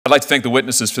I'd like to thank the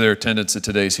witnesses for their attendance at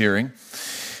today's hearing.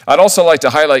 I'd also like to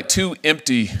highlight two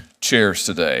empty chairs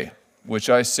today, which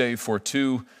I save for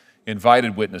two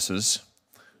invited witnesses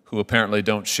who apparently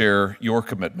don't share your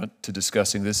commitment to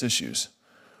discussing these issues.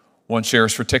 One chair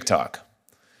is for TikTok.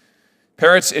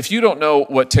 Parents, if you don't know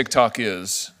what TikTok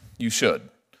is, you should.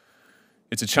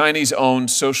 It's a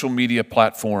Chinese-owned social media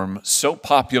platform so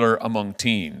popular among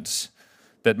teens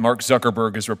that Mark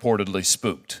Zuckerberg is reportedly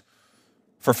spooked.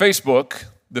 For Facebook,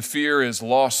 the fear is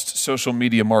lost social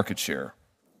media market share.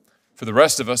 For the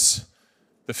rest of us,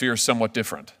 the fear is somewhat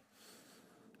different.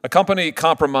 A company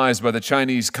compromised by the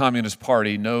Chinese Communist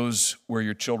Party knows where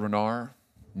your children are,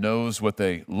 knows what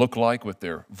they look like, what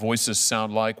their voices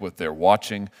sound like, what they're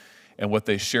watching, and what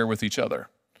they share with each other.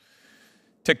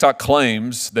 TikTok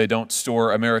claims they don't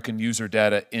store American user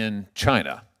data in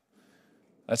China.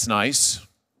 That's nice,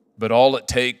 but all it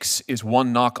takes is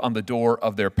one knock on the door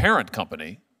of their parent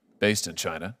company, based in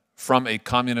China, from a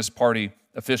Communist Party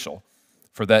official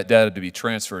for that data to be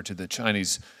transferred to the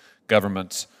Chinese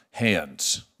government's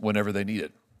hands whenever they need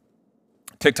it.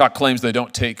 TikTok claims they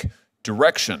don't take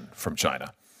direction from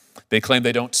China. They claim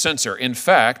they don't censor. In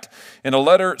fact, in a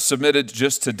letter submitted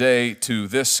just today to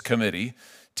this committee,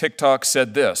 TikTok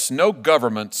said this: "No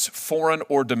governments, foreign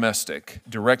or domestic,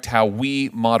 direct how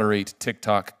we moderate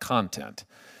TikTok content.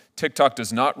 TikTok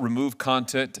does not remove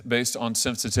content based on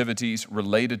sensitivities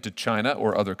related to China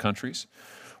or other countries.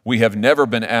 We have never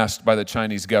been asked by the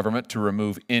Chinese government to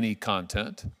remove any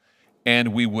content,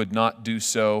 and we would not do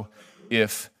so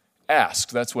if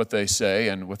asked." That's what they say,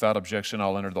 and without objection,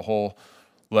 I'll enter the whole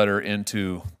letter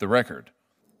into the record.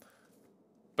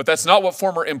 But that's not what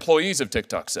former employees of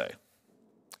TikTok say.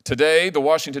 Today, the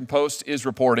Washington Post is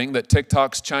reporting that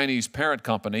TikTok's Chinese parent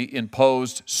company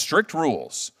imposed strict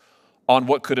rules on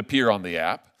what could appear on the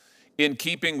app, in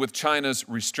keeping with China's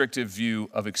restrictive view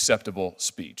of acceptable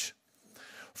speech.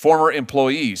 Former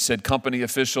employees said company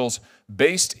officials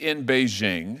based in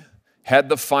Beijing had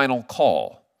the final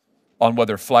call on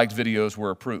whether flagged videos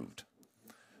were approved.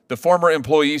 The former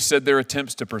employees said their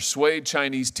attempts to persuade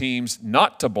Chinese teams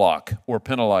not to block or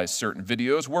penalize certain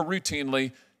videos were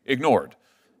routinely ignored,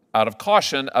 out of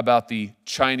caution about the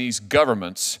Chinese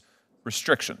government's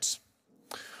restrictions.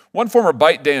 One former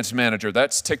ByteDance manager,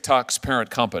 that's TikTok's parent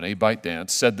company, ByteDance,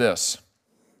 said this: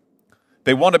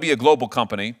 "They want to be a global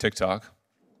company, TikTok,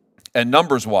 and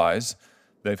numbers-wise,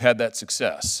 they've had that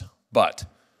success. But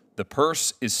the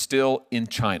purse is still in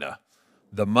China.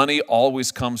 The money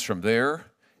always comes from there,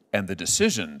 and the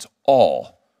decisions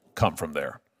all come from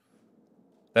there."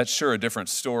 That's sure a different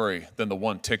story than the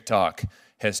one TikTok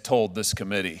has told this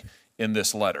committee in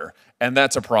this letter, and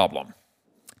that's a problem.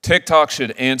 TikTok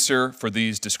should answer for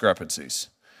these discrepancies.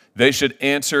 They should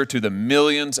answer to the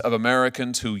millions of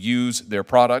Americans who use their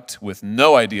product with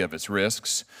no idea of its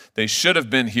risks. They should have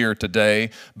been here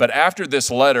today, but after this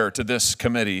letter to this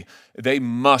committee, they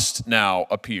must now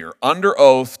appear under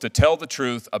oath to tell the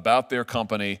truth about their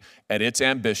company and its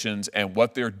ambitions and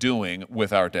what they're doing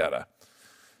with our data.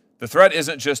 The threat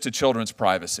isn't just to children's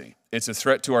privacy. It's a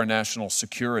threat to our national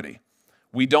security.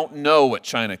 We don't know what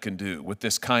China can do with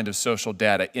this kind of social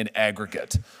data in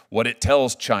aggregate, what it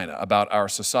tells China about our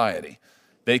society.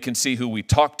 They can see who we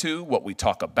talk to, what we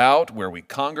talk about, where we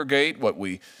congregate, what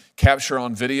we capture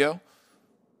on video.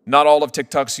 Not all of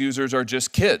TikTok's users are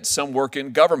just kids. Some work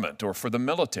in government or for the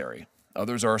military.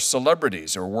 Others are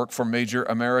celebrities or work for major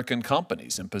American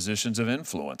companies in positions of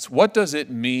influence. What does it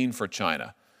mean for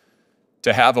China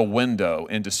to have a window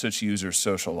into such users'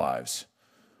 social lives?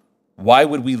 Why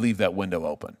would we leave that window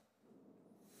open?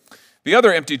 The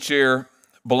other empty chair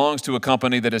belongs to a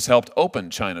company that has helped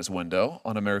open China's window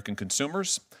on American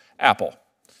consumers, Apple.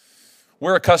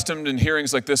 We're accustomed in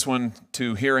hearings like this one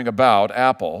to hearing about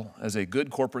Apple as a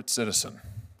good corporate citizen.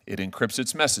 It encrypts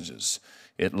its messages.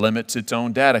 It limits its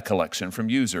own data collection from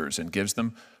users and gives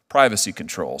them privacy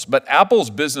controls. But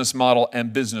Apple's business model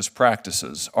and business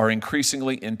practices are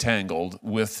increasingly entangled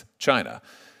with China,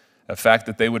 a fact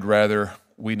that they would rather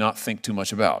we not think too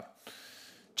much about.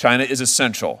 China is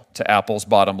essential to Apple's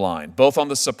bottom line, both on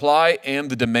the supply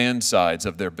and the demand sides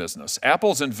of their business.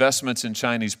 Apple's investments in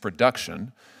Chinese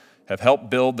production have helped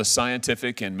build the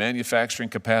scientific and manufacturing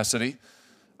capacity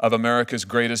of America's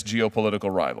greatest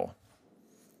geopolitical rival.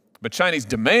 But Chinese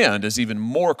demand is even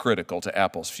more critical to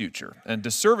Apple's future. And to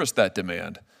service that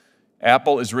demand,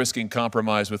 Apple is risking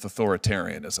compromise with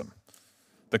authoritarianism.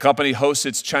 The company hosts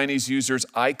its Chinese users'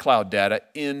 iCloud data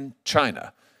in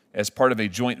China as part of a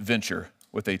joint venture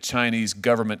with a Chinese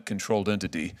government-controlled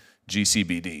entity,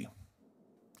 GCBD.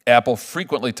 Apple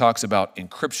frequently talks about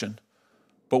encryption,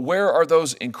 but where are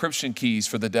those encryption keys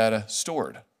for the data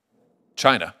stored?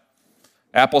 China.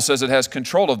 Apple says it has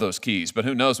control of those keys, but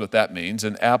who knows what that means,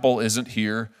 and Apple isn't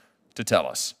here to tell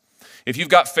us. If you've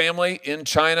got family in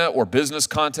China or business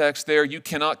contacts there, you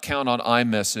cannot count on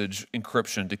iMessage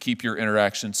encryption to keep your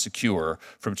interactions secure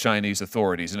from Chinese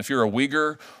authorities. And if you're a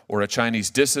Uyghur or a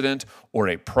Chinese dissident or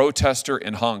a protester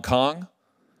in Hong Kong,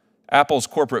 Apple's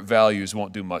corporate values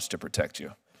won't do much to protect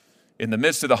you. In the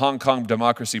midst of the Hong Kong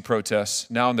democracy protests,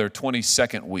 now in their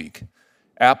 22nd week,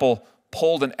 Apple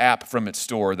pulled an app from its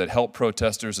store that helped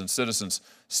protesters and citizens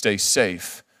stay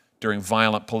safe during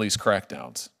violent police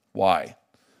crackdowns. Why?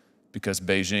 Because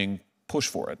Beijing pushed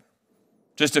for it.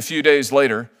 Just a few days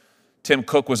later, Tim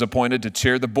Cook was appointed to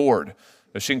chair the board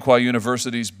of Tsinghua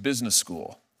University's business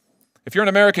school. If you're an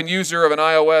American user of an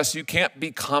iOS, you can't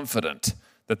be confident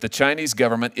that the Chinese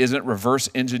government isn't reverse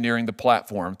engineering the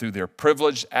platform through their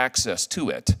privileged access to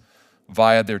it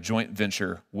via their joint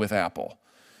venture with Apple.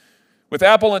 With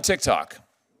Apple and TikTok,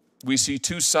 we see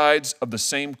two sides of the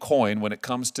same coin when it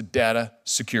comes to data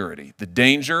security. The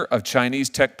danger of Chinese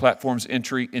tech platforms'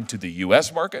 entry into the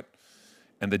US market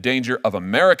and the danger of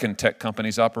American tech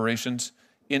companies' operations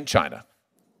in China.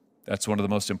 That's one of the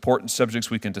most important subjects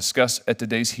we can discuss at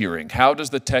today's hearing. How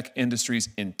does the tech industry's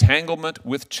entanglement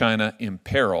with China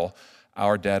imperil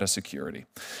our data security?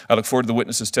 I look forward to the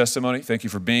witness's testimony. Thank you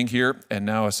for being here. And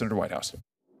now, Senator Whitehouse.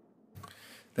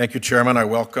 Thank you, Chairman. I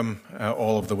welcome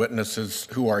all of the witnesses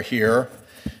who are here.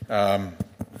 I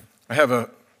have a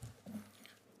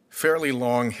fairly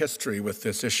long history with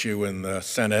this issue in the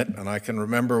Senate, and I can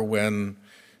remember when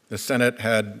the Senate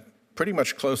had pretty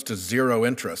much close to zero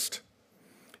interest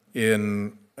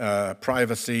in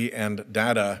privacy and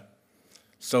data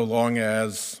so long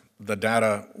as the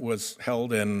data was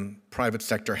held in private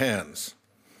sector hands.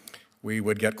 We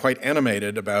would get quite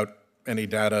animated about any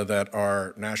data that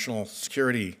our national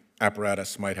security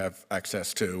apparatus might have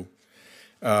access to,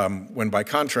 when by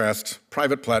contrast,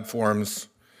 private platforms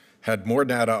had more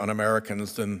data on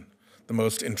Americans than the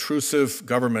most intrusive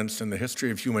governments in the history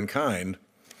of humankind,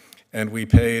 and we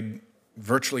paid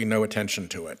virtually no attention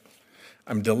to it.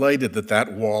 I'm delighted that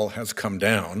that wall has come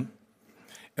down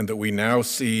and that we now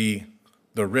see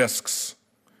the risks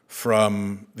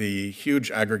from the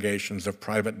huge aggregations of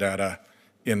private data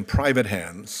in private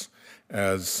hands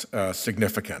as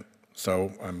significant.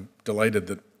 So I'm delighted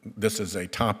that this is a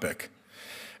topic.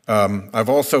 I've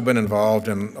also been involved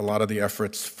in a lot of the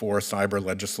efforts for cyber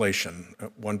legislation.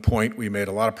 At one point, we made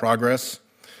a lot of progress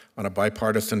on a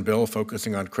bipartisan bill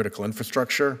focusing on critical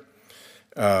infrastructure.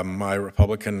 My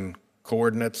Republican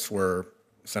coordinates were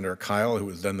Senator Kyle, who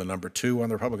was then the number 2 on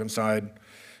the Republican side,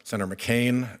 Senator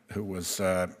McCain, who was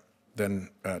then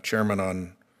chairman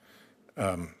on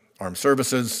armed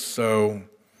services. So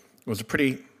it was a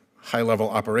pretty high-level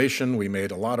operation. We made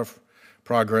a lot of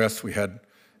progress. We had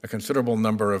a considerable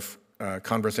number of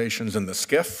conversations in the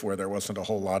SCIF where there wasn't a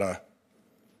whole lot of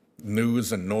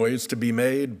news and noise to be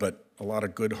made, but a lot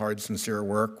of good, hard, sincere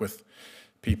work with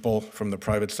people from the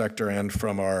private sector and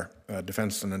from our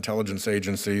defense and intelligence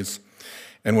agencies.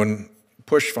 And when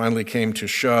push finally came to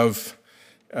shove,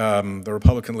 the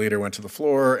Republican leader went to the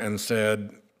floor and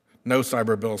said, no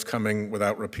cyber bill's coming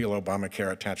without repeal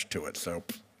Obamacare attached to it. So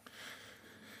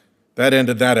that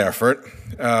ended that effort.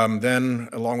 Then,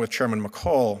 along with Chairman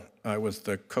McCall, I was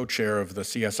the co-chair of the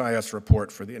CSIS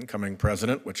report for the incoming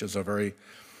president, which is a very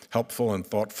helpful and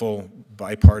thoughtful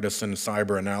bipartisan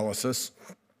cyber analysis.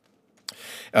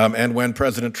 And when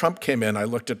President Trump came in, I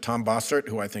looked at Tom Bossert,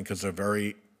 who I think is a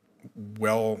very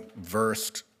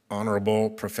well-versed, honorable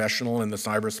professional in the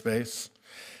cyberspace,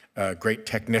 a great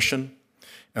technician.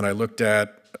 And I looked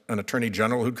at an attorney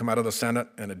general who'd come out of the Senate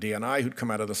and a DNI who'd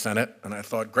come out of the Senate, and I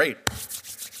thought, great,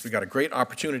 we got a great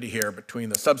opportunity here between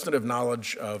the substantive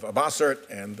knowledge of Bossert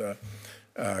and the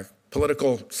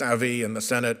political savvy in the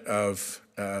Senate of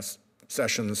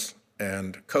Sessions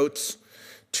and Coates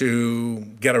to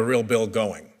get a real bill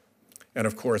going. And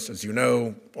of course, as you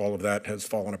know, all of that has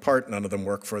fallen apart. None of them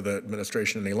work for the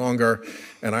administration any longer,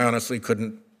 and I honestly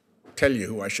couldn't tell you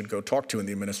who I should go talk to in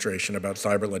the administration about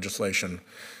cyber legislation,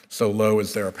 so low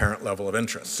is their apparent level of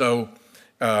interest. So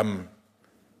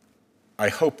I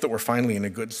hope that we're finally in a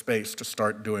good space to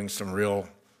start doing some real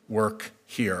work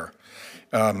here.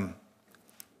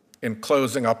 In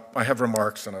closing up, I have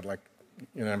remarks, and I'd like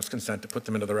unanimous consent to put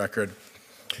them into the record.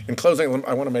 In closing,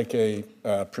 I want to make a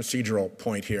procedural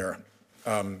point here.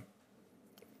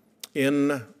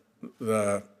 In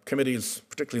the committees,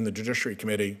 particularly in the Judiciary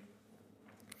Committee,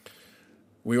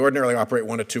 we ordinarily operate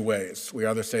one of two ways. We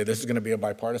either say this is going to be a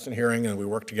bipartisan hearing and we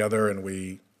work together and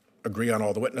we agree on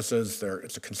all the witnesses.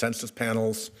 It's a consensus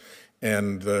panels,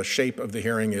 and the shape of the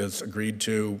hearing is agreed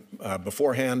to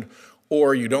beforehand.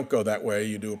 Or you don't go that way,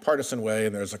 you do a partisan way,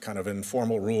 and there's a kind of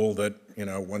informal rule that,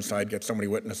 one side gets so many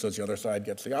witnesses, the other side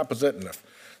gets the opposite, and if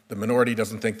the minority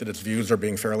doesn't think that its views are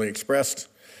being fairly expressed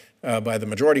by the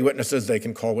majority witnesses, they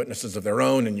can call witnesses of their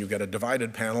own, and you get a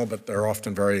divided panel, but they're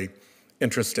often very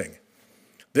interesting.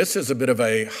 This is a bit of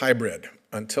a hybrid.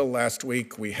 Until last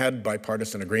week, we had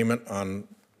bipartisan agreement on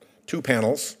 2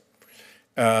 panels,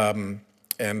 and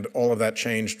all of that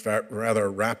changed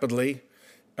rather rapidly.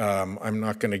 I'm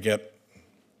not going to get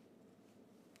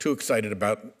too excited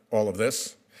about all of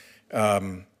this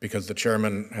because the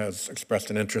chairman has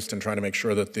expressed an interest in trying to make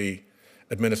sure that the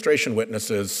administration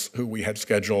witnesses who we had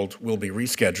scheduled will be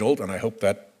rescheduled, and I hope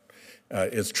that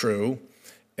is true.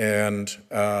 And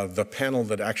the panel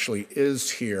that actually is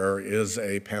here is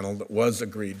a panel that was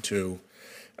agreed to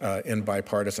in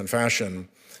bipartisan fashion.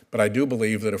 But I do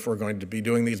believe that if we're going to be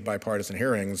doing these bipartisan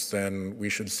hearings, then we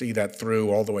should see that through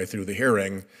all the way through the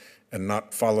hearing and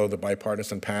not follow the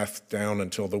bipartisan path down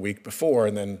until the week before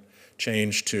and then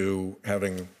change to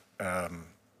having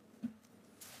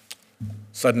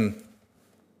sudden,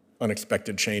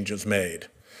 unexpected changes made.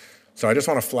 So I just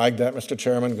want to flag that, Mr.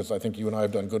 Chairman, because I think you and I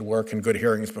have done good work and good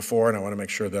hearings before, and I want to make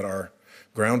sure that our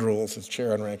ground rules as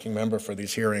chair and ranking member for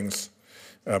these hearings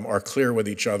are clear with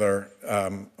each other.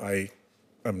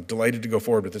 I'm delighted to go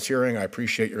forward with this hearing. I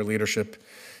appreciate your leadership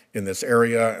in this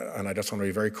area, and I just want to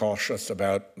be very cautious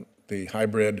about the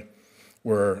hybrid.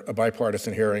 We're a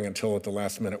bipartisan hearing until at the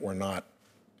last minute we're not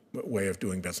way of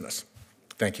doing business.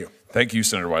 Thank you. Thank you,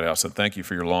 Senator Whitehouse, and thank you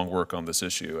for your long work on this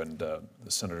issue. And the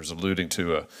senator's alluding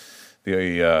to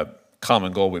the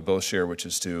common goal we both share, which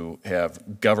is to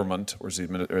have government, or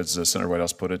as Senator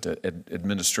Whitehouse put it,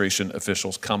 administration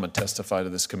officials come and testify to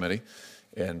this committee.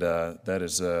 And that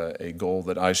is a goal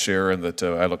that I share and that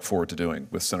I look forward to doing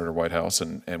with Senator Whitehouse,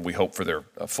 and we hope for their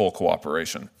full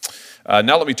cooperation.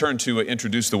 Now let me turn to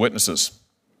introduce the witnesses.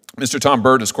 Mr. Tom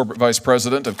Burt is Corporate Vice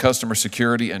President of Customer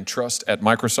Security and Trust at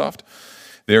Microsoft.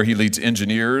 There he leads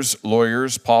engineers,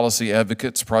 lawyers, policy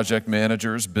advocates, project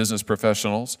managers, business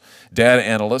professionals, data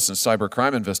analysts, and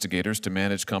cybercrime investigators to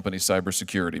manage company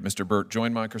cybersecurity. Mr. Burt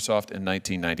joined Microsoft in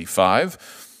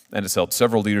 1995 and has held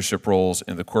several leadership roles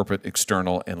in the corporate,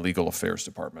 external, and legal affairs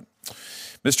department.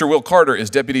 Mr. Will Carter is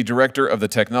Deputy Director of the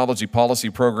Technology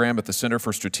Policy Program at the Center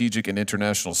for Strategic and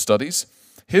International Studies.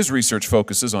 His research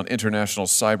focuses on international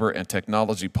cyber and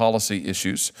technology policy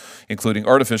issues, including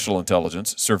artificial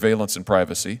intelligence, surveillance and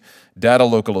privacy, data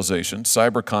localization,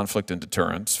 cyber conflict and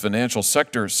deterrence, financial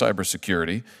sector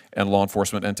cybersecurity, and law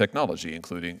enforcement and technology,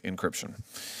 including encryption.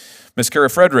 Ms. Kara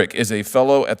Frederick is a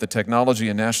fellow at the Technology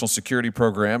and National Security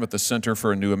Program at the Center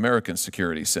for New American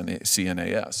Security,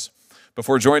 CNAS.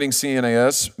 Before joining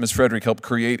CNAS, Ms. Frederick helped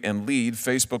create and lead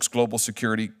Facebook's Global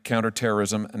Security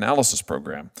Counterterrorism Analysis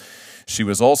Program. She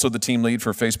was also the team lead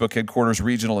for Facebook headquarters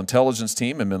Regional Intelligence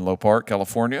Team in Menlo Park,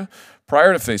 California.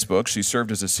 Prior to Facebook, she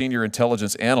served as a senior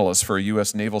intelligence analyst for a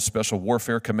U.S. Naval Special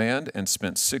Warfare Command and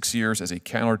spent 6 years as a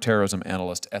counterterrorism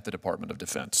analyst at the Department of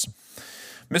Defense.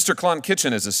 Mr. Klon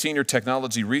Kitchen is a Senior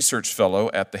Technology Research Fellow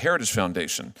at the Heritage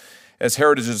Foundation. As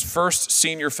Heritage's first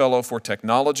Senior Fellow for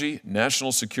Technology,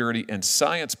 National Security, and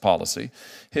Science Policy,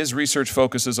 his research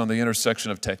focuses on the intersection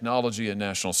of technology and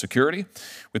national security,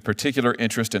 with particular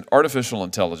interest in artificial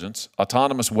intelligence,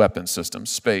 autonomous weapon systems,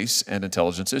 space, and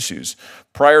intelligence issues.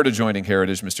 Prior to joining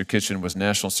Heritage, Mr. Kitchen was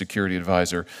National Security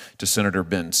Advisor to Senator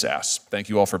Ben Sasse. Thank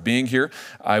you all for being here.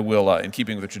 I will, in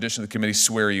keeping with the tradition of the committee,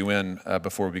 swear you in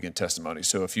before we begin testimony.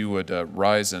 So if you would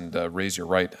rise and raise your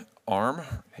right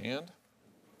hand.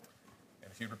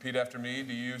 If you repeat after me,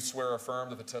 do you swear or affirm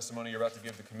that the testimony you're about to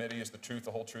give the committee is the truth,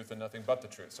 the whole truth, and nothing but the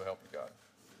truth? So help you God.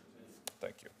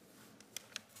 Thank you.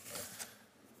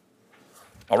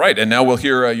 All right, and now we'll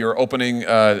hear your opening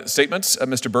statements.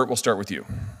 Mr. Burt, we'll start with you.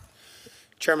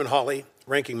 Chairman Hawley,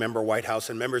 Ranking Member Whitehouse,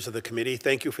 and members of the committee,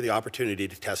 thank you for the opportunity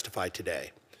to testify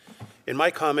today. In my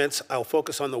comments, I'll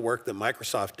focus on the work that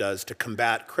Microsoft does to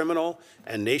combat criminal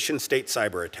and nation-state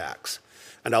cyber attacks,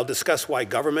 and I'll discuss why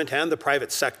government and the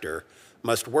private sector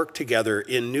must work together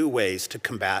in new ways to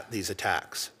combat these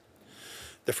attacks.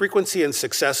 The frequency and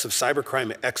success of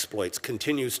cybercrime exploits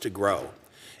continues to grow.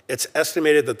 It's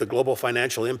estimated that the global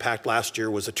financial impact last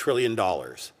year was $1 trillion,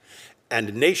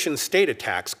 and nation-state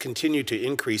attacks continue to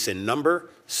increase in number,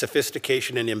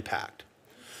 sophistication, and impact.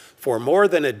 For more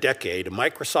than a decade,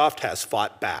 Microsoft has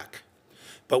fought back,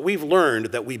 but we've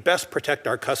learned that we best protect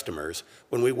our customers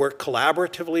when we work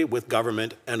collaboratively with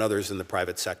government and others in the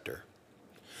private sector.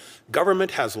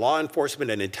 Government has law enforcement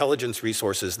and intelligence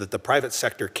resources that the private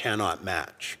sector cannot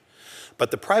match.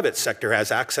 But the private sector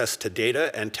has access to data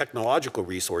and technological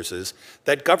resources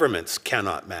that governments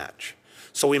cannot match.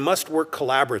 So we must work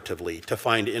collaboratively to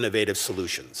find innovative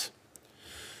solutions.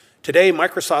 Today,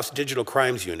 Microsoft's Digital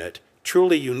Crimes Unit,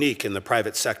 truly unique in the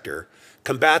private sector,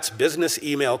 combats business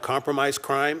email compromise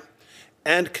crime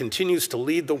and continues to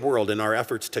lead the world in our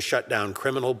efforts to shut down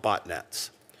criminal botnets.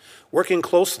 Working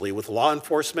closely with law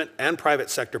enforcement and private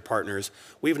sector partners,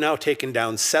 we've now taken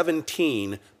down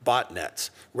 17 botnets,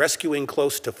 rescuing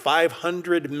close to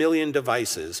 500 million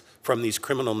devices from these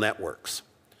criminal networks.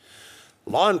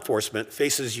 Law enforcement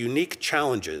faces unique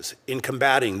challenges in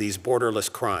combating these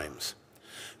borderless crimes.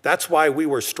 That's why we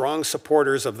were strong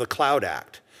supporters of the Cloud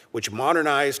Act, which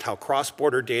modernized how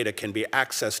cross-border data can be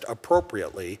accessed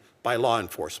appropriately by law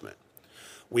enforcement.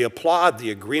 We applaud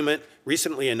the agreement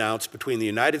recently announced between the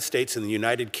United States and the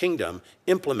United Kingdom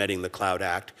implementing the Cloud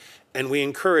Act, and we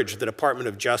encourage the Department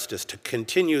of Justice to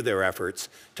continue their efforts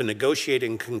to negotiate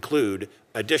and conclude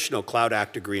additional Cloud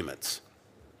Act agreements.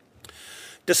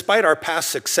 Despite our past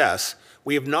success,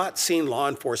 we have not seen law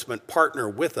enforcement partner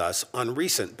with us on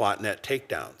recent botnet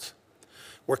takedowns.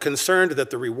 We're concerned that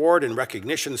the reward and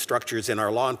recognition structures in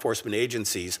our law enforcement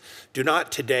agencies do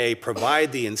not today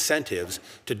provide the incentives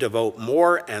to devote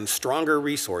more and stronger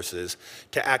resources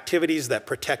to activities that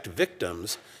protect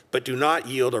victims but do not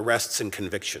yield arrests and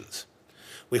convictions.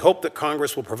 We hope that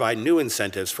Congress will provide new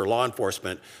incentives for law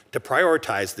enforcement to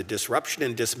prioritize the disruption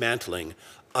and dismantling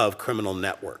of criminal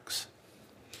networks.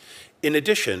 In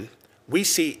addition, we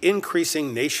see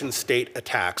increasing nation-state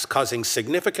attacks causing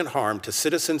significant harm to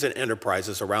citizens and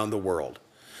enterprises around the world.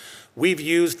 We've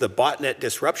used the botnet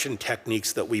disruption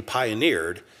techniques that we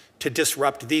pioneered to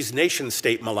disrupt these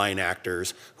nation-state malign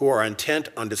actors who are intent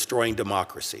on destroying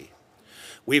democracy.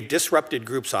 We've disrupted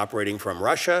groups operating from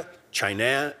Russia,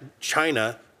 China,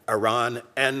 Iran,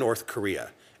 and North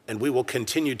Korea, and we will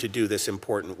continue to do this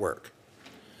important work.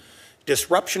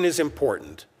 Disruption is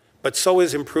important, but so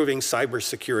is improving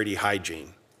cybersecurity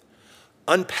hygiene.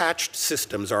 Unpatched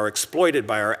systems are exploited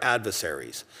by our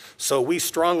adversaries, so we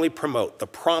strongly promote the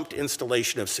prompt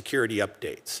installation of security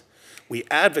updates. We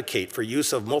advocate for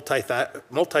use of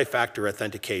multi-factor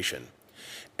authentication,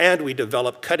 and we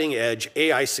develop cutting-edge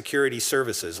AI security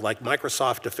services like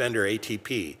Microsoft Defender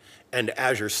ATP and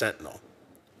Azure Sentinel.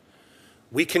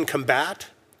 We can combat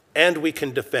and we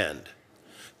can defend,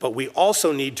 but we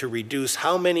also need to reduce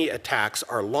how many attacks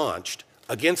are launched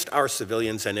against our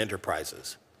civilians and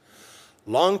enterprises.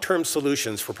 Long-term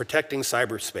solutions for protecting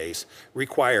cyberspace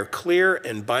require clear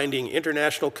and binding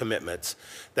international commitments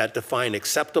that define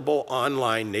acceptable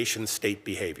online nation-state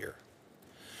behavior.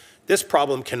 This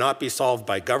problem cannot be solved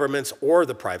by governments or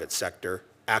the private sector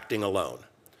acting alone.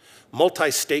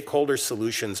 Multi-stakeholder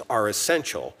solutions are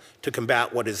essential to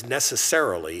combat what is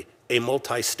necessarily a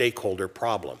multi-stakeholder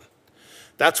problem.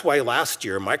 That's why last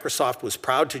year, Microsoft was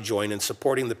proud to join in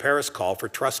supporting the Paris Call for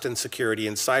Trust and Security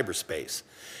in Cyberspace,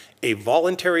 a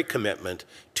voluntary commitment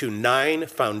to 9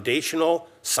 foundational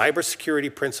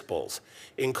cybersecurity principles,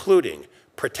 including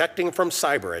protecting from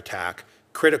cyber attack,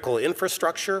 critical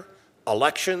infrastructure,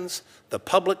 elections, the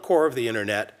public core of the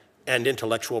internet, and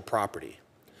intellectual property.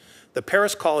 The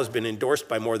Paris Call has been endorsed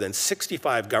by more than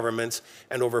 65 governments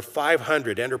and over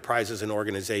 500 enterprises and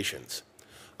organizations.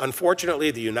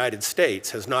 Unfortunately, the United States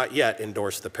has not yet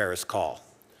endorsed the Paris Call.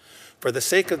 For the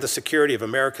sake of the security of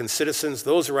American citizens,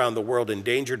 those around the world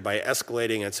endangered by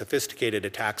escalating and sophisticated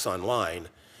attacks online,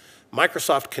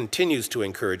 Microsoft continues to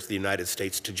encourage the United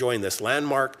States to join this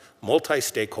landmark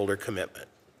multi-stakeholder commitment.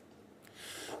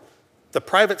 The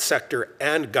private sector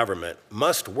and government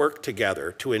must work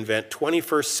together to invent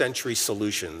 21st century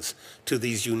solutions to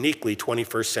these uniquely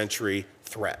 21st century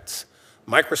threats.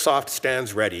 Microsoft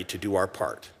stands ready to do our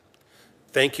part.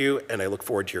 Thank you, and I look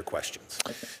forward to your questions.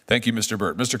 Thank you, Mr.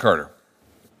 Burt. Mr. Carter.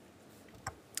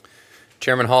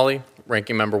 Chairman Hawley,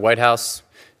 Ranking Member Whitehouse,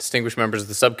 distinguished members of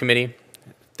the subcommittee,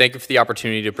 thank you for the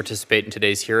opportunity to participate in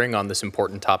today's hearing on this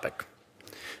important topic.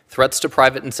 Threats to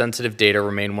private and sensitive data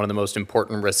remain one of the most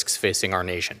important risks facing our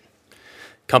nation.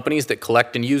 Companies that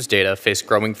collect and use data face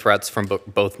growing threats from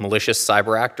both malicious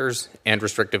cyber actors and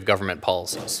restrictive government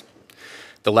policies.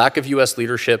 The lack of U.S.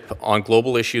 leadership on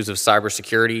global issues of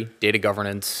cybersecurity, data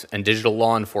governance, and digital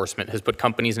law enforcement has put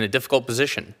companies in a difficult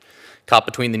position, caught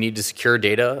between the need to secure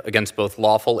data against both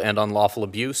lawful and unlawful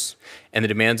abuse and the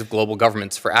demands of global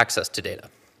governments for access to data.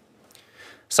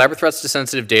 Cyber threats to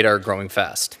sensitive data are growing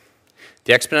fast.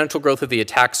 The exponential growth of the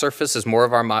attack surface as more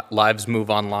of our lives move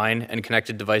online and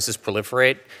connected devices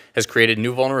proliferate has created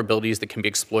new vulnerabilities that can be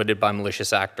exploited by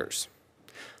malicious actors.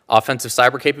 Offensive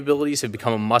cyber capabilities have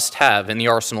become a must-have in the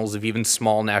arsenals of even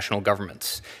small national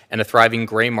governments, and a thriving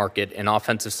gray market in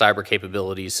offensive cyber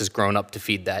capabilities has grown up to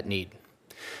feed that need.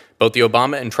 Both the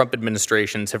Obama and Trump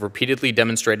administrations have repeatedly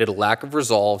demonstrated a lack of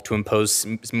resolve to impose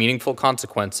meaningful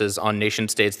consequences on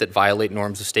nation-states that violate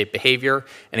norms of state behavior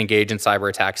and engage in cyber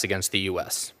attacks against the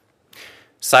U.S.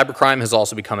 Cybercrime has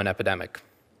also become an epidemic.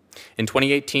 In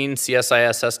 2018,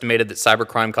 CSIS estimated that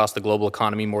cybercrime cost the global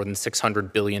economy more than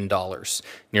 $600 billion,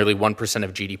 nearly 1%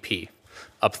 of GDP,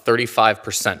 up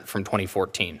 35% from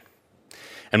 2014.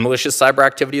 And malicious cyber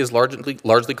activity is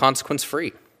largely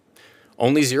consequence-free.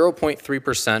 Only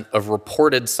 0.3% of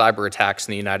reported cyber attacks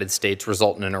in the United States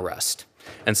result in an arrest,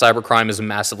 and cybercrime is a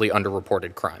massively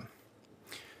underreported crime.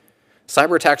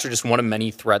 Cyber attacks are just one of many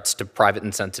threats to private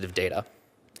and sensitive data.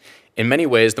 In many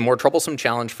ways, the more troublesome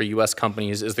challenge for U.S.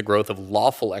 companies is the growth of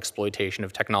lawful exploitation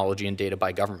of technology and data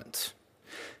by governments.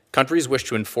 Countries wish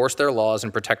to enforce their laws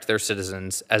and protect their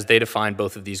citizens as they define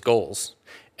both of these goals,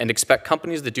 and expect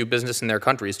companies that do business in their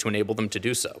countries to enable them to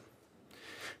do so.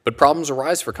 But problems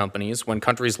arise for companies when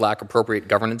countries lack appropriate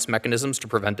governance mechanisms to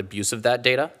prevent abuse of that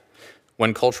data,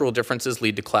 when cultural differences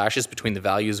lead to clashes between the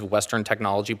values of Western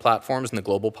technology platforms and the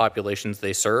global populations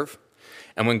they serve,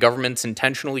 and when governments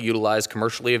intentionally utilize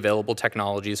commercially available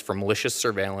technologies for malicious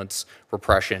surveillance,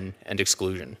 repression, and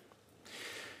exclusion.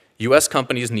 U.S.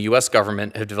 companies and the U.S.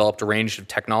 government have developed a range of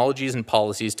technologies and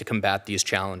policies to combat these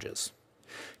challenges.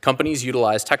 Companies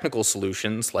utilize technical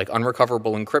solutions like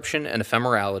unrecoverable encryption and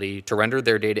ephemerality to render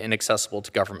their data inaccessible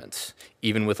to governments,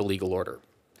 even with a legal order.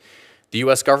 The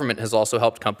U.S. government has also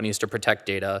helped companies to protect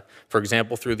data, for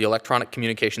example, through the Electronic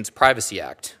Communications Privacy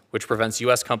Act, which prevents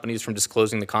U.S. companies from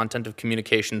disclosing the content of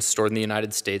communications stored in the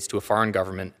United States to a foreign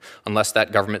government unless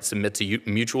that government submits a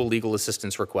mutual legal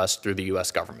assistance request through the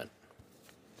U.S. government.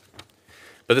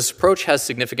 But this approach has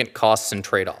significant costs and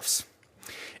trade-offs.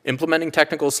 Implementing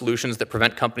technical solutions that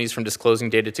prevent companies from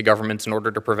disclosing data to governments in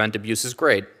order to prevent abuse is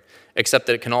great, except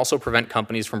that it can also prevent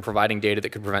companies from providing data that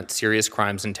could prevent serious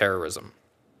crimes and terrorism.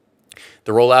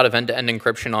 The rollout of end-to-end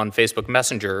encryption on Facebook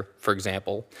Messenger, for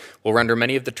example, will render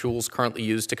many of the tools currently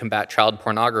used to combat child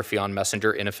pornography on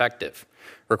Messenger ineffective,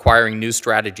 requiring new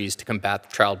strategies to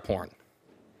combat child porn.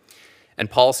 And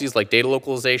policies like data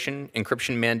localization,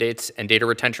 encryption mandates, and data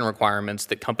retention requirements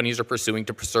that companies are pursuing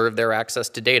to preserve their access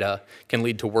to data can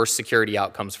lead to worse security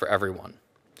outcomes for everyone.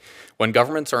 When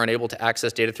governments are unable to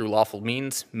access data through lawful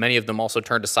means, many of them also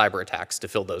turn to cyber attacks to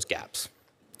fill those gaps.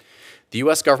 The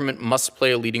U.S. government must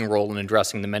play a leading role in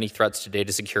addressing the many threats to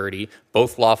data security,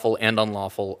 both lawful and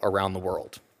unlawful, around the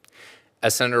world.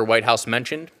 As Senator Whitehouse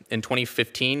mentioned, in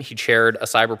 2015, he chaired a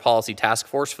cyber policy task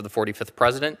force for the 45th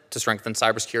president to strengthen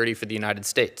cybersecurity for the United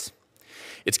States.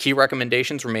 Its key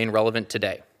recommendations remain relevant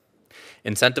today.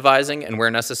 Incentivizing and, where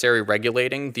necessary,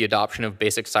 regulating the adoption of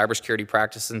basic cybersecurity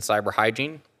practices and cyber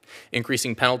hygiene,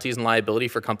 increasing penalties and liability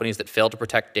for companies that fail to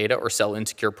protect data or sell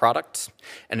insecure products,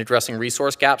 and addressing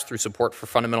resource gaps through support for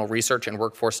fundamental research and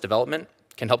workforce development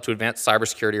can help to advance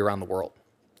cybersecurity around the world.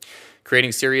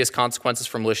 Creating serious consequences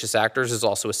for malicious actors is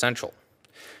also essential.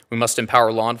 We must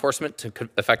empower law enforcement to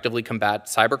effectively combat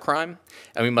cybercrime,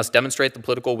 and we must demonstrate the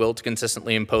political will to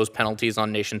consistently impose penalties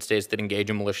on nation-states that engage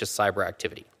in malicious cyber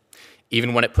activity,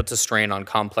 even when it puts a strain on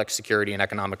complex security and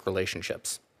economic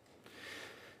relationships.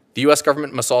 The U.S.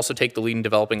 government must also take the lead in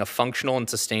developing a functional and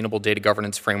sustainable data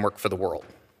governance framework for the world.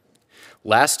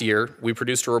 Last year, we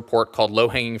produced a report called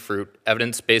Low-Hanging Fruit,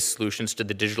 Evidence-Based Solutions to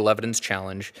the Digital Evidence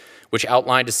Challenge, which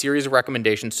outlined a series of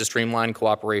recommendations to streamline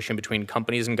cooperation between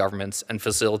companies and governments and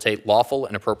facilitate lawful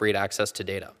and appropriate access to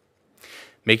data.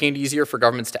 Making it easier for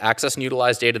governments to access and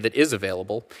utilize data that is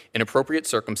available in appropriate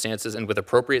circumstances and with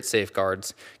appropriate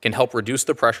safeguards can help reduce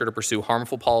the pressure to pursue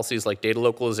harmful policies like data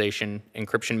localization,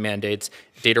 encryption mandates,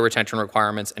 data retention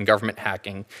requirements, and government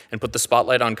hacking, and put the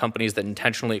spotlight on companies that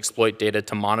intentionally exploit data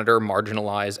to monitor,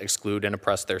 marginalize, exclude, and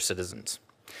oppress their citizens.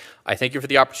 I thank you for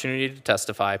the opportunity to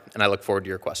testify, and I look forward to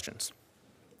your questions.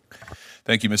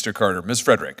 Thank you, Mr. Carter. Ms.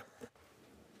 Frederick.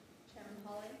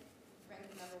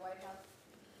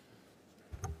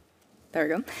 There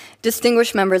we go.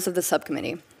 Distinguished members of the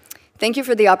subcommittee, thank you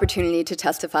for the opportunity to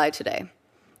testify today.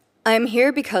 I am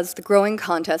here because the growing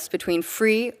contest between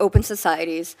free, open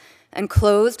societies and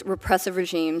closed, repressive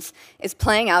regimes is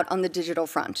playing out on the digital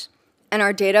front, and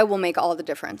our data will make all the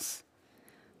difference.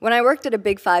 When I worked at a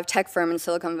Big 5 tech firm in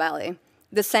Silicon Valley,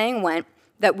 the saying went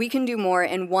that we can do more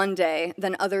in one day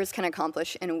than others can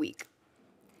accomplish in a week.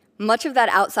 Much of that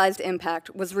outsized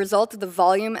impact was a result of the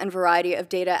volume and variety of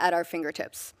data at our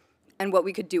fingertips, and what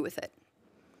we could do with it.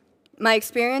 My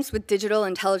experience with digital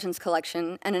intelligence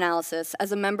collection and analysis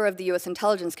as a member of the US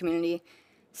intelligence community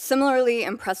similarly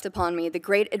impressed upon me the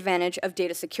great advantage of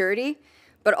data security,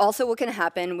 but also what can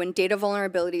happen when data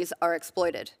vulnerabilities are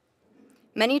exploited.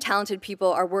 Many talented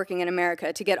people are working in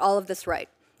America to get all of this right,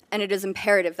 and it is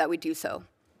imperative that we do so.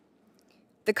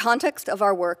 The context of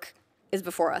our work is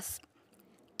before us.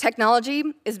 Technology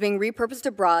is being repurposed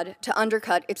abroad to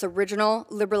undercut its original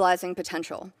liberalizing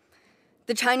potential.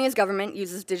 The Chinese government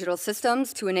uses digital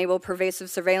systems to enable pervasive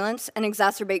surveillance and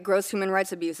exacerbate gross human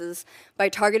rights abuses by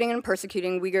targeting and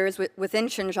persecuting Uyghurs within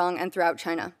Xinjiang and throughout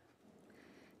China.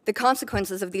 The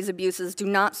consequences of these abuses do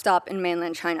not stop in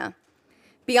mainland China.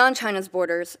 Beyond China's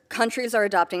borders, countries are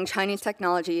adopting Chinese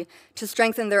technology to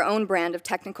strengthen their own brand of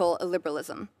technical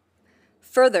illiberalism.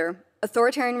 Further,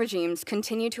 authoritarian regimes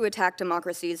continue to attack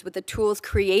democracies with the tools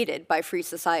created by free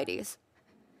societies.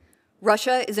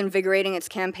 Russia is invigorating its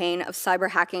campaign of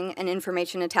cyber hacking and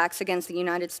information attacks against the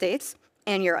United States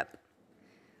and Europe.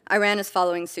 Iran is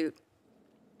following suit.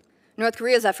 North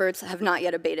Korea's efforts have not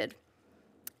yet abated.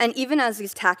 And even as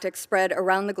these tactics spread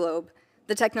around the globe,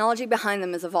 the technology behind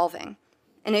them is evolving,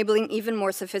 enabling even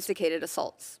more sophisticated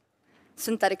assaults.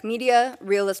 Synthetic media,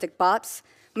 realistic bots,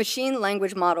 machine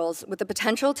language models with the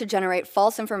potential to generate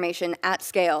false information at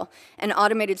scale, and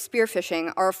automated spear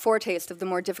phishing are a foretaste of the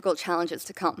more difficult challenges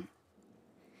to come.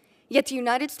 Yet the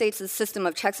United States' system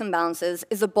of checks and balances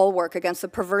is a bulwark against the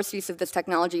perverse use of this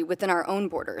technology within our own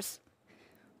borders.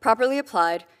 Properly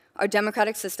applied, our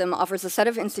democratic system offers a set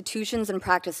of institutions and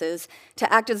practices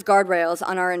to act as guardrails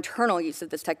on our internal use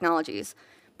of these technologies,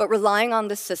 but relying on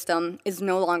this system is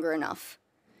no longer enough.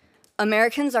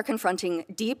 Americans are confronting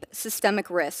deep systemic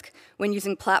risk when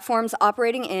using platforms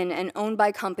operating in and owned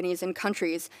by companies in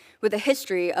countries with a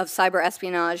history of cyber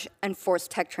espionage and forced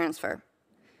tech transfer.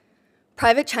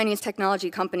 Private Chinese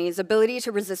technology companies' ability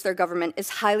to resist their government is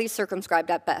highly circumscribed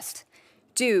at best,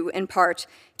 due, in part,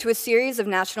 to a series of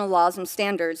national laws and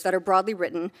standards that are broadly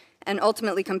written and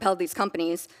ultimately compel these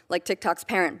companies, like TikTok's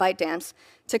parent ByteDance,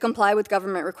 to comply with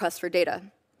government requests for data.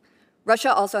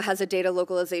 Russia also has a data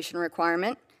localization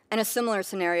requirement, and a similar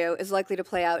scenario is likely to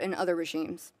play out in other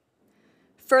regimes.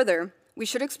 Further, we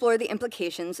should explore the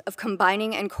implications of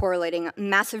combining and correlating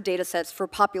massive data sets for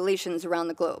populations around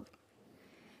the globe.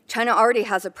 China already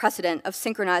has a precedent of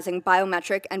synchronizing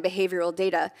biometric and behavioral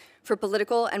data for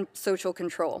political and social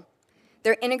control.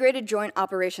 Their integrated joint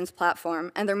operations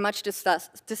platform and their much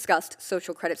discussed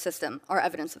social credit system are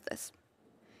evidence of this.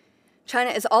 China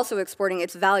is also exporting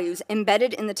its values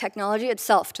embedded in the technology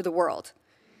itself to the world.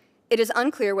 It is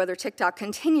unclear whether TikTok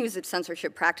continues its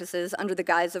censorship practices under the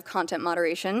guise of content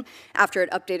moderation after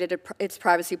it updated its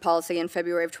privacy policy in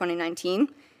February of 2019.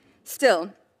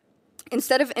 Still,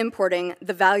 instead of importing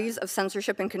the values of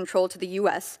censorship and control to the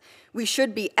US, we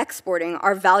should be exporting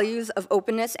our values of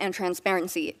openness and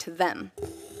transparency to them.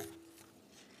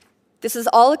 This is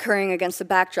all occurring against the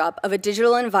backdrop of a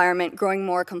digital environment growing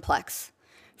more complex.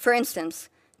 For instance,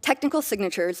 technical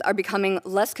signatures are becoming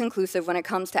less conclusive when it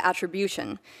comes to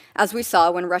attribution, as we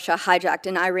saw when Russia hijacked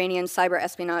an Iranian cyber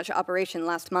espionage operation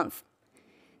last month.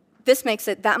 This makes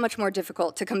it that much more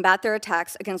difficult to combat their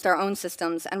attacks against our own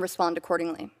systems and respond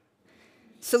accordingly.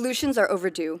 Solutions are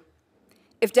overdue.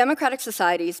 If democratic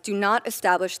societies do not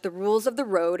establish the rules of the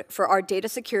road for our data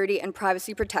security and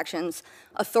privacy protections,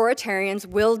 authoritarians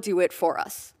will do it for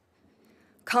us.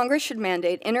 Congress should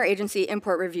mandate interagency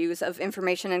import reviews of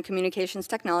information and communications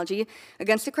technology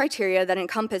against a criteria that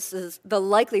encompasses the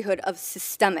likelihood of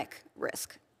systemic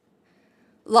risk.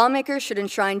 Lawmakers should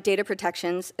enshrine data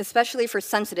protections, especially for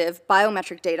sensitive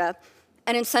biometric data,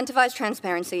 and incentivize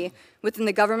transparency within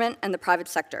the government and the private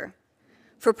sector.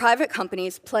 For private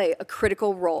companies play a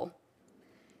critical role.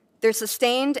 Their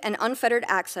sustained and unfettered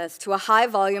access to a high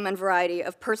volume and variety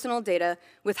of personal data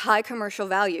with high commercial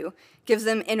value gives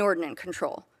them inordinate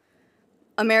control.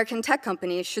 American tech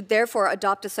companies should therefore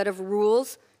adopt a set of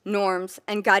rules, norms,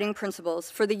 and guiding principles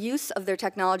for the use of their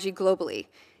technology globally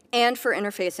and for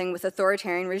interfacing with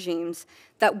authoritarian regimes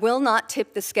that will not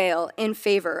tip the scale in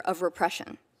favor of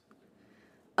repression.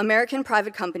 American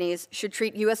private companies should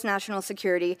treat US national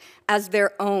security as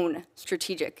their own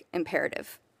strategic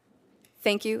imperative.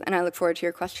 Thank you, and I look forward to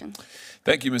your questions.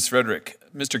 Thank you, Ms. Frederick.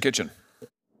 Mr. Kitchen.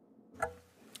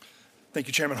 Thank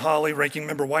you, Chairman Hawley, Ranking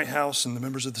Member Whitehouse, and the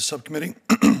members of the subcommittee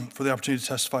for the opportunity to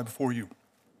testify before you.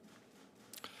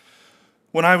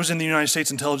 When I was in the United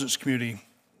States intelligence community,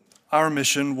 our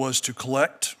mission was to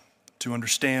collect, to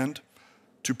understand,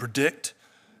 to predict,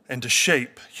 and to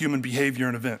shape human behavior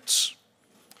and events.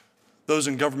 Those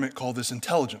in government call this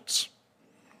intelligence.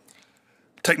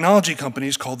 Technology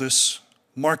companies call this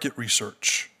market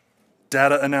research,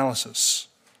 data analysis,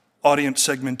 audience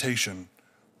segmentation,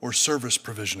 or service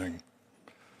provisioning.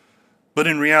 But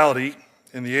in reality,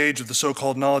 in the age of the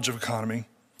so-called knowledge economy,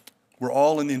 we're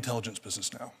all in the intelligence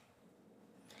business now.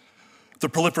 The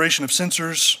proliferation of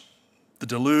sensors, the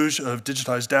deluge of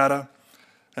digitized data,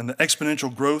 and the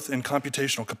exponential growth in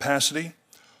computational capacity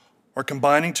are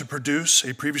combining to produce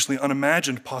a previously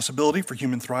unimagined possibility for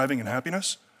human thriving and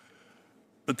happiness.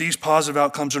 But these positive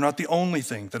outcomes are not the only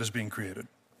thing that is being created.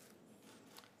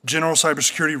 General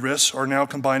cybersecurity risks are now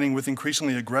combining with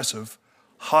increasingly aggressive,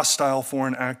 hostile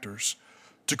foreign actors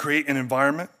to create an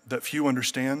environment that few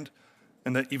understand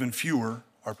and that even fewer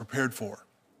are prepared for.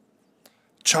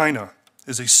 China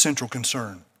is a central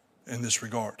concern in this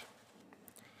regard.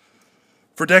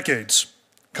 For decades,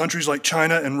 countries like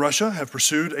China and Russia have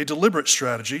pursued a deliberate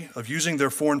strategy of using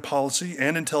their foreign policy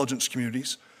and intelligence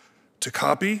communities to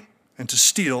copy and to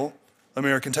steal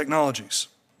American technologies.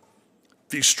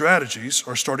 These strategies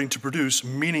are starting to produce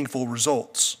meaningful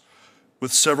results,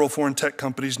 with several foreign tech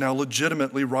companies now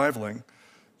legitimately rivaling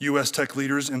US tech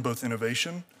leaders in both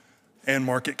innovation and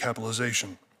market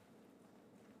capitalization.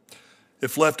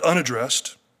 If left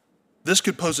unaddressed, this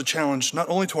could pose a challenge not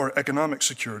only to our economic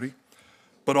security,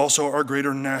 but also our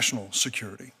greater national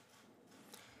security.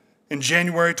 In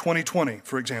January 2020,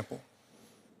 for example,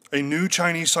 a new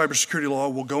Chinese cybersecurity law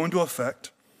will go into effect,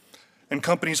 and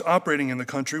companies operating in the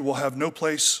country will have no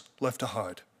place left to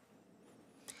hide.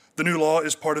 The new law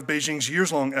is part of Beijing's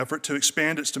years-long effort to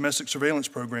expand its domestic surveillance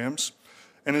programs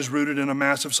and is rooted in a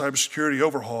massive cybersecurity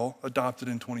overhaul adopted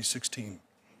in 2016.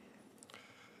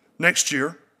 Next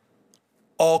year,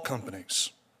 all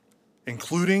companies,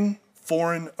 including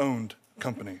foreign-owned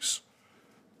companies,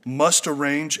 must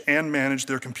arrange and manage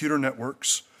their computer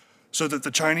networks so that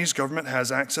the Chinese government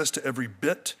has access to every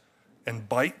bit and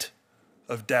byte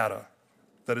of data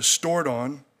that is stored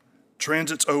on,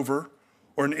 transits over,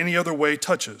 or in any other way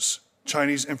touches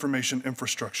Chinese information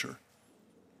infrastructure.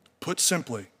 Put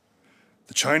simply,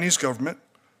 the Chinese government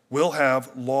will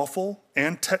have lawful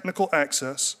and technical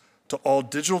access to all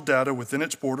digital data within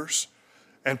its borders,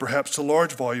 and perhaps to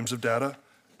large volumes of data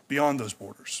beyond those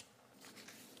borders.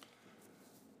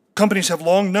 Companies have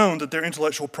long known that their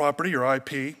intellectual property, or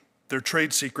IP, their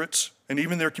trade secrets, and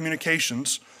even their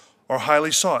communications are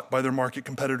highly sought by their market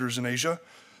competitors in Asia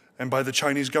and by the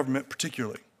Chinese government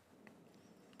particularly.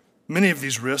 Many of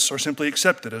these risks are simply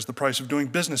accepted as the price of doing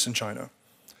business in China,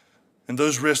 and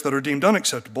those risks that are deemed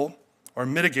unacceptable are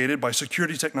mitigated by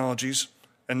security technologies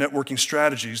and networking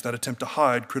strategies that attempt to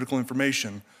hide critical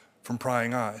information from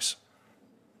prying eyes.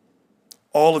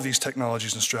 All of these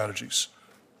technologies and strategies,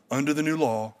 under the new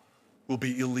law, will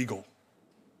be illegal.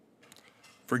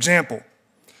 For example,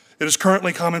 it is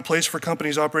currently commonplace for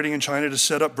companies operating in China to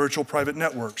set up virtual private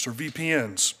networks, or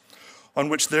VPNs, on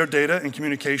which their data and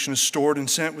communication is stored and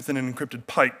sent within an encrypted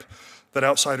pipe that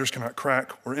outsiders cannot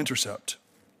crack or intercept.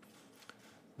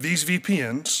 These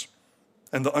VPNs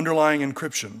and the underlying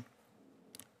encryption,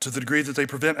 to the degree that they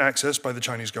prevent access by the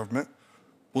Chinese government,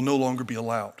 will no longer be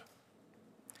allowed.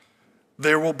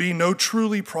 There will be no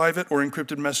truly private or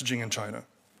encrypted messaging in China,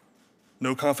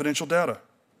 no confidential data,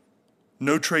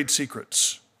 no trade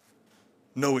secrets,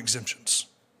 no exemptions.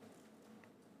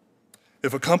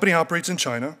 If a company operates in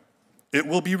China, it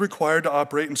will be required to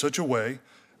operate in such a way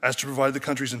as to provide the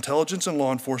country's intelligence and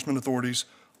law enforcement authorities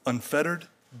unfettered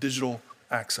digital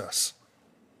access.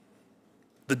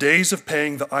 The days of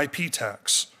paying the IP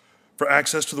tax for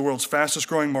access to the world's fastest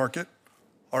growing market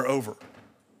are over.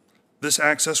 This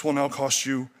access will now cost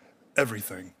you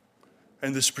everything,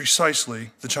 and this is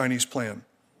precisely the Chinese plan.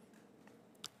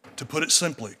 To put it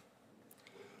simply,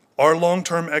 our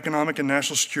long-term economic and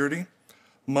national security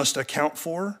must account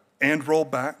for and roll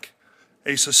back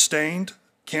a sustained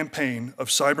campaign of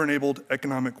cyber-enabled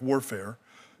economic warfare,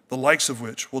 the likes of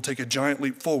which will take a giant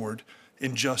leap forward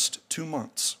in just 2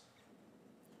 months.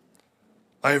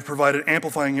 I have provided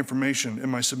amplifying information in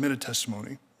my submitted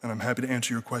testimony, and I'm happy to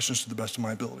answer your questions to the best of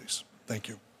my abilities. Thank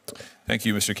you. Thank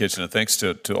you, Mr. Kitchen, and thanks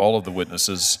to all of the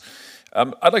witnesses.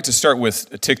 I'd like to start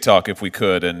with TikTok, if we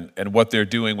could, and what they're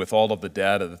doing with all of the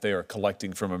data that they are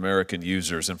collecting from American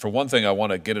users. And for one thing, I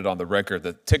want to get it on the record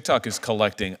that TikTok is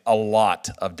collecting a lot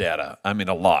of data. I mean,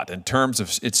 a lot. In terms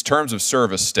of its terms of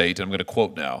service state, I'm going to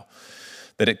quote now,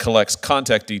 that it collects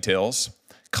contact details,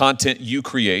 content you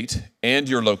create, and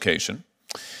your location.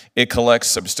 It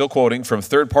collects, I'm still quoting, from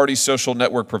third-party social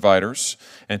network providers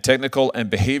and technical and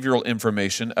behavioral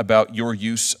information about your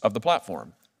use of the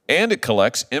platform. And it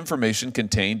collects information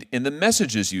contained in the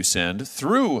messages you send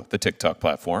through the TikTok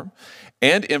platform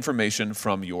and information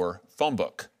from your phone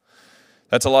book.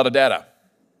 That's a lot of data.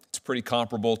 It's pretty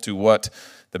comparable to what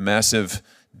the massive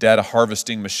data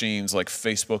harvesting machines like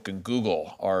Facebook and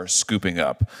Google are scooping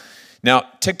up. Now,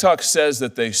 TikTok says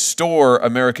that they store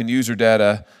American user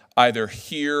data either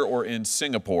here or in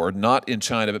Singapore, not in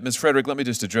China. But Ms. Frederick, let me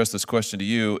just address this question to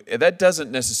you. That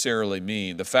doesn't necessarily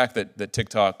mean the fact that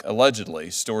TikTok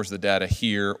allegedly stores the data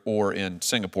here or in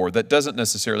Singapore, that doesn't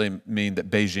necessarily mean that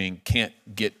Beijing can't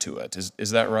get to it.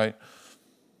 Is that right?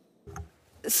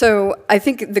 So I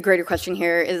think the greater question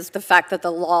here is the fact that the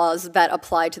laws that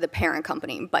apply to the parent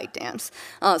company, ByteDance,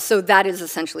 so that is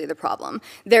essentially the problem.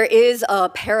 There is a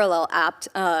parallel app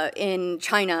in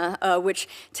China, which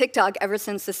TikTok, ever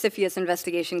since the CFIUS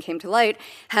investigation came to light,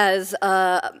 has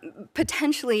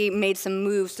potentially made some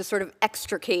moves to sort of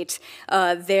extricate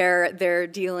their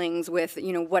dealings with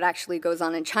what actually goes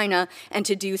on in China, and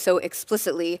to do so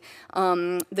explicitly.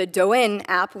 The Douyin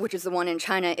app, which is the one in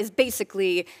China, is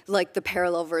basically like the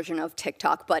parallel version of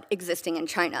TikTok, but existing in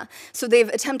China. So they've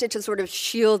attempted to sort of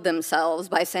shield themselves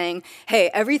by saying, hey,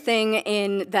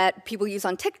 everything that people use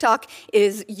on TikTok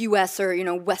is US or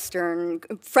Western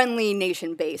friendly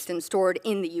nation based and stored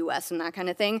in the US and that kind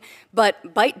of thing.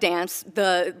 But ByteDance,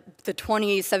 the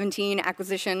 2017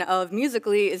 acquisition of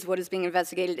Musical.ly, is what is being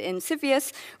investigated in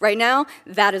CFIUS right now.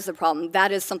 That is the problem.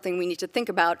 That is something we need to think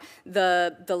about.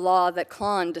 The law that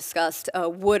Klon discussed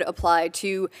would apply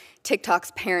to TikTok's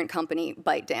parent company,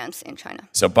 ByteDance, in China.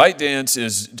 So ByteDance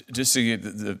is, just to get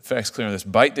the facts clear on this,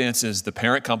 ByteDance is the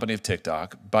parent company of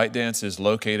TikTok. ByteDance is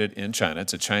located in China.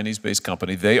 It's a Chinese-based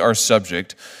company. They are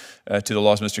subject to the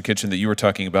laws, Mr. Kitchen, that you were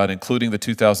talking about, including the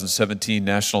 2017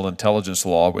 National Intelligence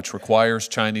Law, which requires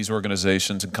Chinese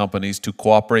organizations and companies to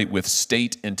cooperate with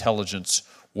state intelligence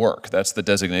work. That's the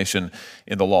designation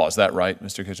in the law. Is that right,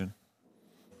 Mr. Kitchen?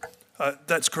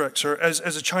 That's correct, sir. As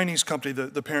a Chinese company,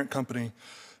 the parent company,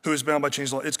 who is bound by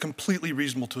Chinese law, it's completely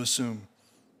reasonable to assume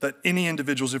that any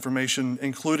individual's information,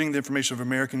 including the information of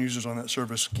American users on that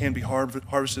service, can be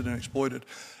harvested and exploited.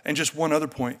 And just one other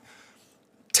point,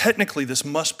 technically this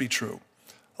must be true.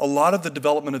 A lot of the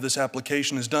development of this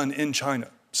application is done in China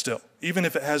still, even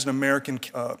if it has an American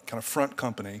kind of front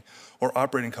company or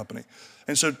operating company.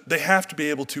 And so they have to be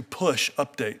able to push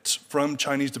updates from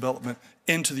Chinese development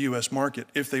into the US market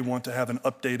if they want to have an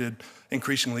updated,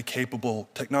 increasingly capable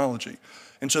technology.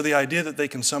 And so the idea that they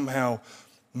can somehow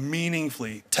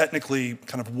meaningfully, technically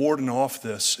kind of warden off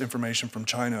this information from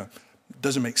China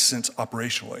doesn't make sense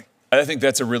operationally. I think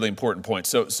that's a really important point.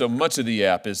 So much of the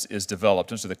app is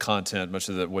developed, much of the content, much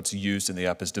of what's used in the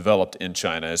app is developed in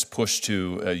China, is pushed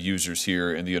to users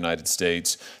here in the United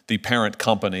States. The parent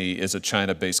company is a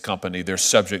China-based company. They're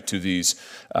subject to these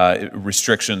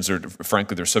restrictions, or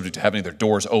frankly, they're subject to having their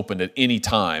doors opened at any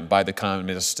time by the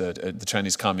the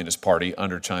Chinese Communist Party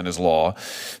under China's law.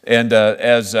 And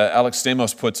as Alex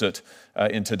Stamos puts it,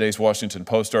 in today's Washington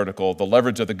Post article, the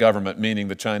leverage of the government, meaning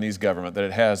the Chinese government, that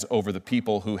it has over the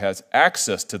people who has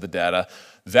access to the data,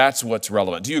 that's what's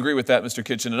relevant. Do you agree with that, Mr.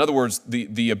 Kitchen? In other words,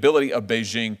 the ability of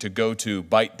Beijing to go to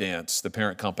ByteDance, the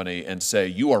parent company, and say,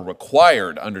 you are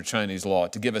required under Chinese law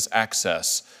to give us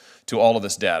access to all of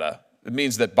this data. It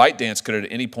means that ByteDance could at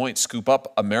any point scoop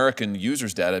up American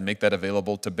users' data and make that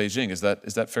available to Beijing. Is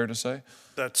that fair to say?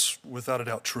 That's without a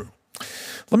doubt true.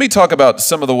 Let me talk about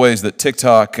some of the ways that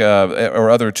TikTok or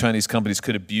other Chinese companies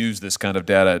could abuse this kind of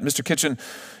data. Mr. Kitchen,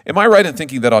 am I right in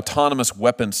thinking that autonomous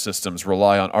weapon systems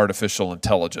rely on artificial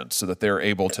intelligence so that they're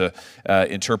able to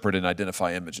interpret and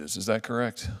identify images? Is that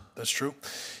correct? That's true.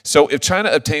 So if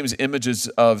China obtains images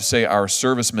of, say, our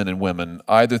servicemen and women,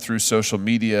 either through social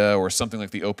media or something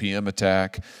like the OPM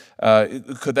attack,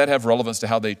 could that have relevance to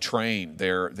how they train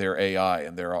their AI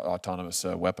and their autonomous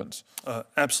weapons?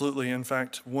 Absolutely. In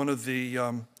fact, one of the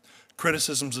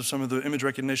criticisms of some of the image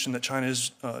recognition that China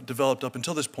has developed up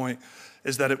until this point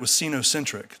is that it was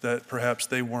Sino-centric, that perhaps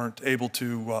they weren't able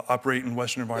to operate in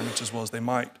Western environments as well as they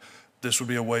might. This would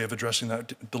be a way of addressing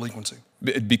that delinquency.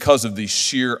 Because of the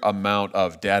sheer amount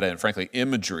of data and, frankly,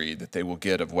 imagery that they will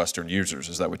get of Western users.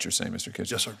 Is that what you're saying, Mr. Kitchen?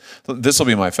 Yes, sir. This will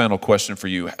be my final question for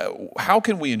you. How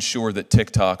can we ensure that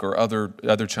TikTok or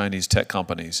other Chinese tech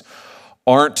companies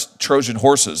aren't Trojan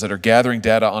horses that are gathering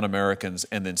data on Americans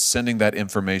and then sending that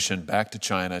information back to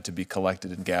China to be collected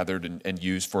and gathered and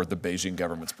used for the Beijing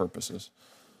government's purposes?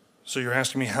 So you're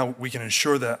asking me how we can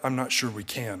ensure that? I'm not sure we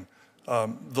can.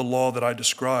 The law that I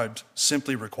described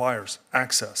simply requires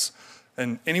access.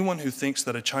 And anyone who thinks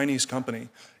that a Chinese company,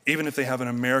 even if they have an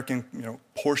American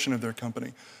portion of their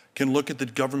company, can look at the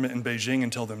government in Beijing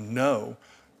and tell them no,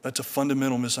 that's a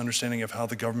fundamental misunderstanding of how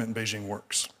the government in Beijing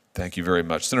works. Thank you very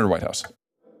much. Senator Whitehouse.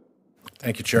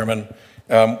 Thank you, Chairman.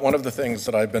 One of the things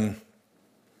that I've been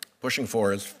pushing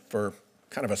for is for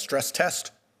kind of a stress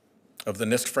test of the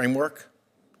NIST framework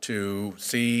to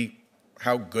see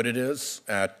how good it is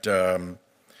at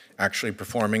actually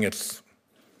performing its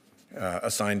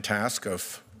assigned task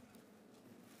of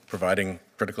providing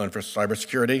critical infrastructure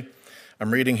cybersecurity.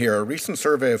 I'm reading here, a recent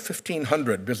survey of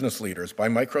 1,500 business leaders by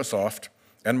Microsoft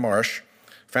and Marsh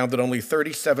found that only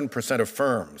 37% of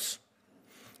firms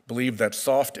believe that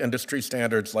soft industry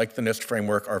standards like the NIST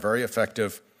framework are very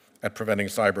effective at preventing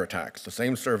cyber attacks. The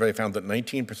same survey found that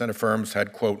 19% of firms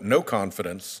had, quote, no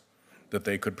confidence that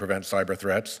they could prevent cyber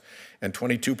threats, and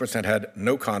 22% had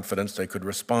no confidence they could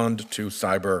respond to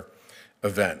cyber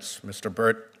events. Mr.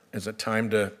 Burt, is it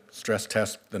time to stress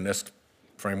test the NIST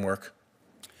framework?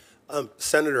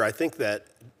 Senator, I think that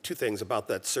two things about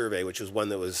that survey, which is one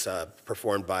that was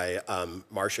performed by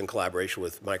Marsh in collaboration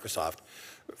with Microsoft.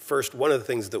 First, one of the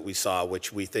things that we saw,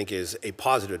 which we think is a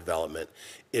positive development,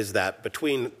 is that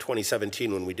between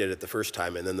 2017, when we did it the first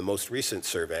time, and then the most recent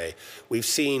survey, we've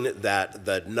seen that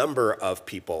the number of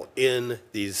people in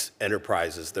these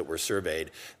enterprises that were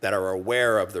surveyed that are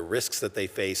aware of the risks that they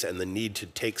face and the need to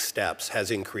take steps has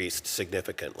increased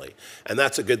significantly. And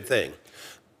that's a good thing.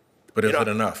 But is it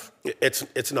enough?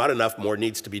 It's not enough. More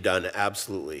needs to be done,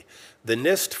 absolutely. The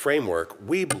NIST framework,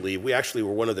 we believe, we actually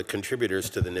were one of the contributors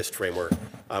to the NIST framework,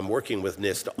 working with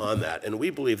NIST on that. And we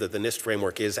believe that the NIST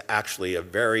framework is actually a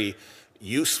very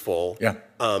useful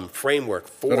framework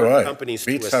for companies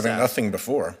to assess. Beats having nothing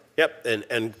before. Yep,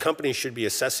 and companies should be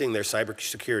assessing their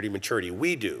cybersecurity maturity.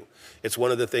 We do. It's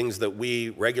one of the things that we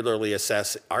regularly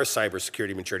assess our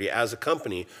cybersecurity maturity as a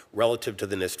company relative to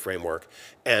the NIST framework.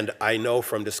 And I know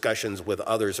from discussions with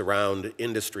others around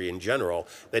industry in general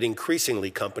that increasingly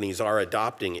companies are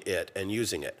adopting it and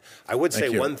using it. I would say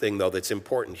one thing, though, that's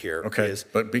important here is...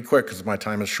 but be quick because my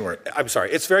time is short. I'm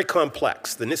sorry. It's very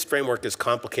complex. The NIST framework is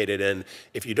complicated, and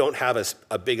if you don't have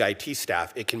a big IT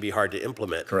staff, it can be hard to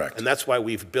implement. Correct. And that's why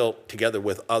we've built, together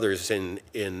with others in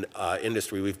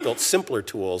industry, we've built simpler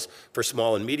tools for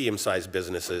small and medium-sized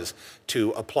businesses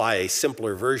to apply a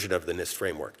simpler version of the NIST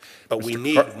framework. But we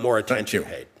need more attention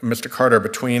paid. Mr. Carter,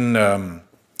 between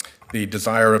the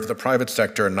desire of the private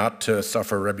sector not to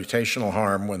suffer reputational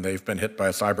harm when they've been hit by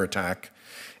a cyber attack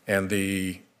and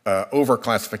the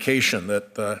overclassification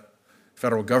that the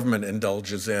federal government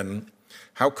indulges in,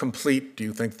 how complete do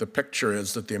you think the picture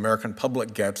is that the American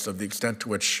public gets of the extent to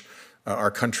which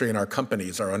our country and our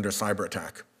companies are under cyber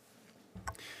attack?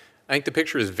 I think the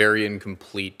picture is very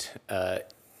incomplete,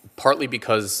 partly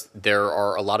because there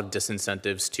are a lot of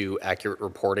disincentives to accurate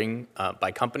reporting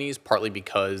by companies, partly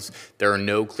because there are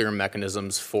no clear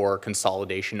mechanisms for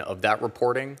consolidation of that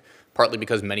reporting, partly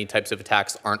because many types of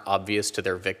attacks aren't obvious to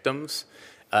their victims,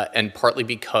 and partly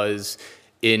because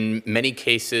in many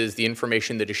cases, the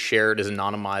information that is shared is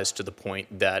anonymized to the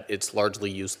point that it's largely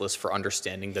useless for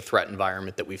understanding the threat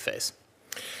environment that we face.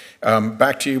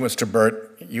 Back to you, Mr.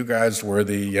 Burt. You guys were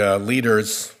the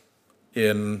leaders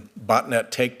in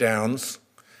botnet takedowns.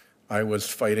 I was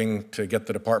fighting to get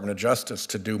the Department of Justice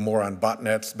to do more on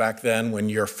botnets back then when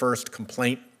your first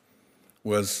complaint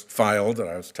was filed. And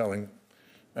I was telling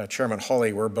Chairman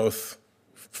Hawley, we're both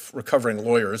recovering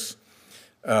lawyers.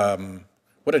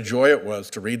 What a joy it was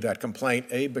to read that complaint,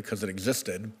 A, because it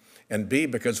existed, and B,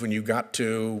 because when you got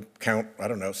to count, I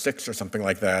don't know, 6 or something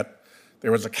like that,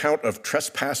 there was a count of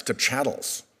trespass to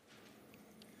chattels,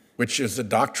 which is a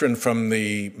doctrine from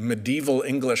the medieval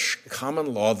English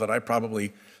common law that I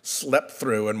probably slept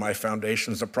through in my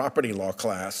Foundations of Property Law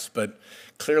class. But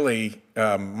clearly,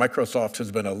 Microsoft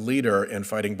has been a leader in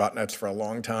fighting botnets for a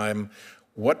long time.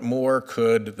 What more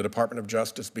could the Department of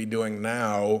Justice be doing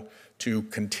now to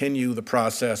continue the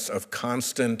process of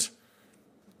constant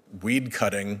weed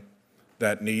cutting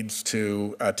that needs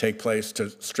to take place to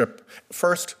strip?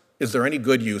 First, is there any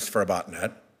good use for a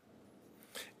botnet?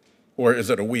 Or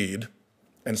is it a weed?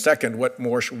 And second, what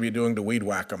more should we be doing to weed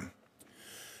whack them?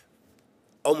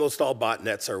 Almost all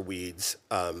botnets are weeds,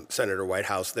 Senator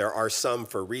Whitehouse. There are some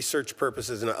for research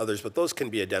purposes and others, but those can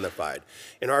be identified.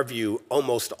 In our view,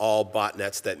 almost all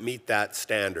botnets that meet that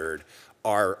standard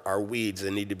are weeds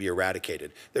and need to be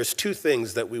eradicated. There's two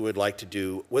things that we would like to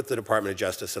do with the Department of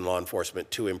Justice and law enforcement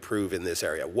to improve in this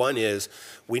area. One is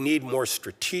we need more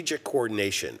strategic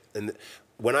coordination. And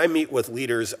when I meet with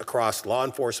leaders across law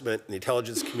enforcement and the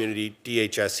intelligence community,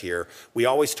 DHS here, we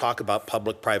always talk about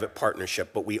public-private partnership,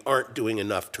 but we aren't doing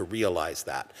enough to realize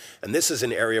that. And this is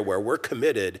an area where we're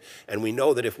committed, and we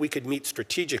know that if we could meet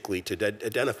strategically to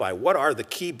identify what are the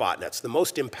key botnets, the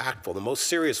most impactful, the most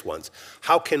serious ones,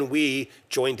 how can we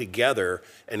join together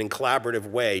and in collaborative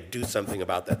way do something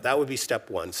about that? That would be step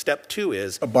one. Step two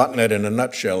is... A botnet in a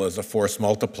nutshell is a force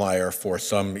multiplier for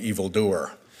some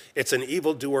evildoer. It's an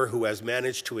evildoer who has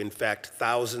managed to infect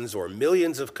thousands or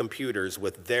millions of computers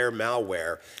with their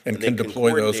malware. And can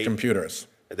deploy those computers.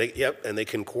 And they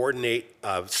can coordinate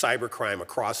cybercrime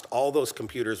across all those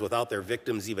computers without their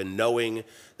victims even knowing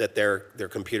that their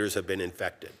computers have been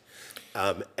infected.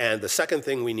 And the second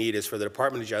thing we need is for the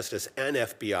Department of Justice and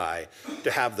FBI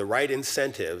to have the right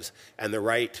incentives and the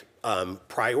right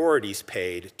priorities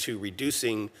paid to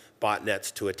reducing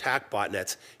botnets, to attack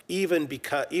botnets, even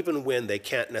when they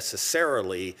can't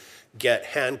necessarily get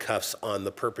handcuffs on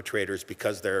the perpetrators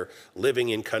because they're living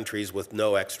in countries with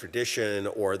no extradition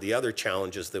or the other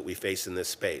challenges that we face in this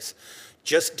space.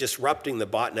 Just disrupting the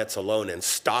botnets alone and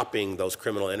stopping those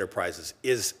criminal enterprises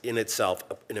is in itself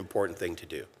an important thing to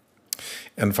do.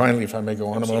 And finally, if I may go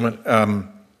on a moment,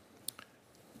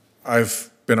 I've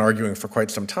been arguing for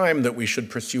quite some time that we should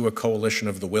pursue a coalition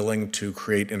of the willing to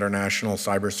create international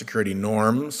cybersecurity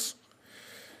norms.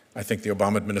 I think the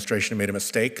Obama administration made a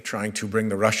mistake trying to bring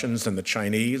the Russians and the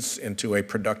Chinese into a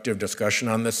productive discussion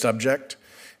on this subject.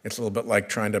 It's a little bit like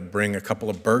trying to bring a couple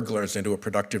of burglars into a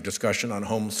productive discussion on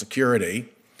home security.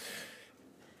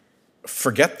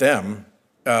 Forget them.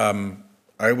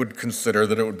 I would consider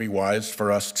that it would be wise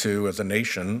for us to, as a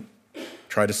nation,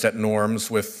 try to set norms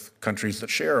with countries that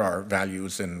share our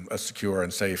values in a secure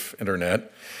and safe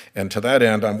internet. And to that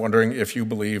end, I'm wondering if you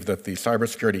believe that the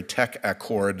Cybersecurity Tech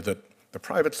Accord that the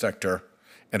private sector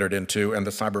entered into and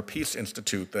the Cyber Peace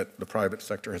Institute that the private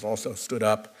sector has also stood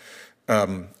up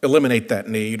eliminate that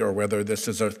need, or whether this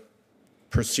is a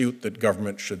pursuit that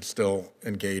government should still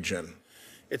engage in.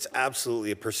 It's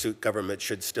absolutely a pursuit government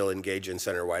should still engage in,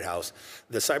 Senator Whitehouse.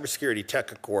 The Cybersecurity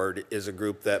Tech Accord is a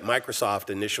group that Microsoft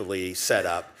initially set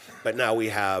up, but now we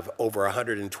have over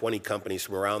 120 companies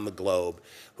from around the globe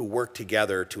who work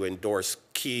together to endorse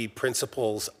key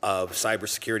principles of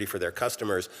cybersecurity for their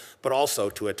customers, but also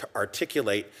to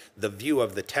articulate the view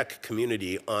of the tech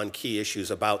community on key issues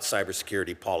about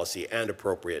cybersecurity policy and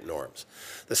appropriate norms.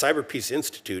 The Cyber Peace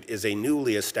Institute is a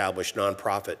newly established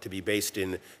nonprofit to be based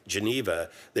in Geneva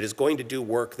that is going to do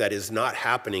work that is not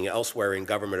happening elsewhere in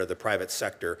government or the private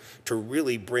sector to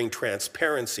really bring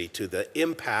transparency to the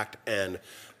impact and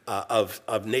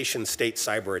of nation-state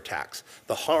cyber attacks,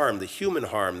 the harm, the human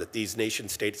harm that these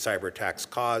nation-state cyber attacks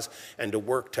cause, and to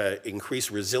work to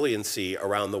increase resiliency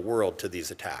around the world to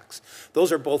these attacks.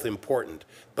 Those are both important,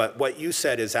 but what you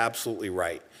said is absolutely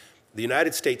right. The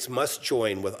United States must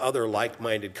join with other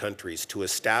like-minded countries to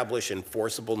establish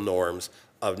enforceable norms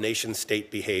of nation-state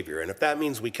behavior. And if that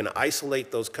means we can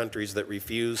isolate those countries that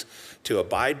refuse to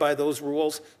abide by those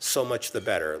rules, so much the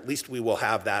better. At least we will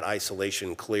have that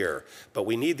isolation clear. But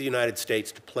we need the United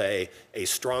States to play a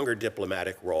stronger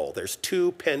diplomatic role. There's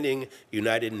two pending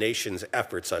United Nations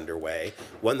efforts underway,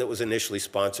 one that was initially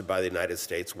sponsored by the United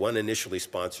States, one initially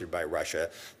sponsored by Russia.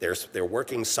 They're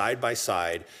working side by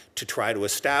side to try to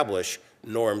establish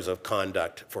norms of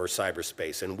conduct for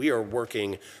cyberspace. And we are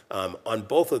working on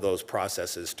both of those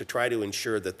processes to try to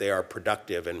ensure that they are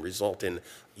productive and result in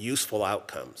useful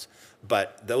outcomes.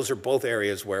 But those are both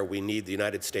areas where we need the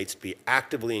United States to be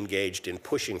actively engaged in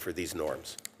pushing for these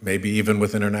norms. Maybe even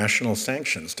with international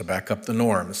sanctions to back up the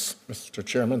norms. Mr.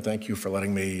 Chairman, thank you for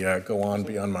letting me go on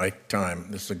beyond my time.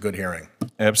 This is a good hearing.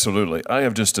 Absolutely. I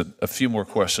have just a few more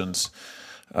questions.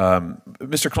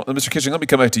 Mr. Kitching, let me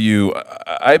come back to you.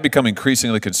 I've become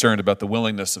increasingly concerned about the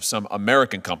willingness of some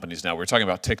American companies now. We're talking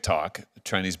about TikTok, a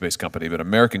Chinese-based company, but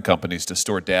American companies to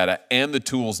store data and the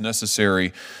tools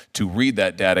necessary to read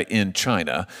that data in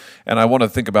China. And I want to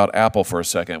think about Apple for a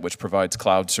second, which provides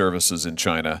cloud services in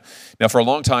China. Now, for a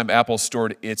long time, Apple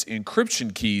stored its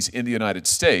encryption keys in the United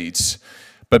States.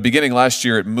 But beginning last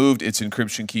year, it moved its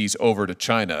encryption keys over to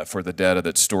China for the data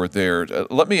that's stored there.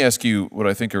 Let me ask you what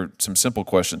I think are some simple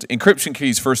questions. Encryption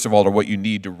keys, first of all, are what you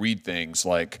need to read things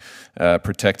like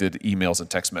protected emails and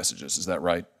text messages. Is that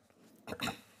right?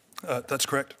 That's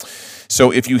correct.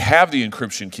 So if you have the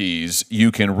encryption keys, you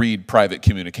can read private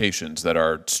communications that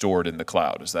are stored in the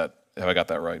cloud. Have I got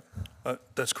that right?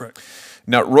 That's correct.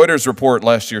 Now, Reuters report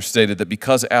last year stated that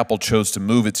because Apple chose to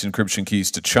move its encryption keys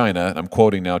to China, and I'm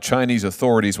quoting now, Chinese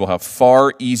authorities will have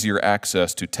far easier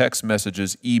access to text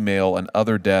messages, email, and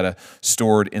other data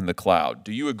stored in the cloud.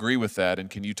 Do you agree with that,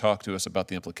 and can you talk to us about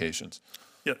the implications?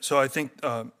 Yeah, so I think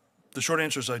the short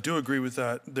answer is I do agree with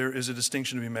that. There is a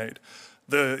distinction to be made.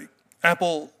 The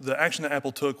action that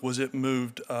Apple took was it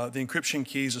moved the encryption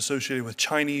keys associated with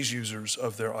Chinese users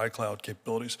of their iCloud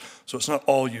capabilities. So it's not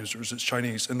all users, it's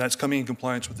Chinese. And that's coming in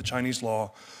compliance with the Chinese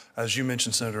law, as you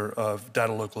mentioned, Senator, of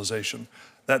data localization.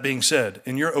 That being said,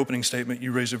 in your opening statement,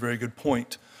 you raised a very good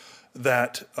point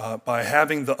that by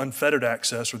having the unfettered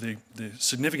access or the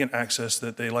significant access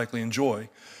that they likely enjoy,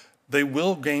 they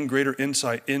will gain greater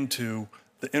insight into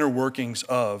the inner workings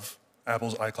of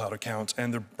Apple's iCloud accounts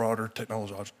and their broader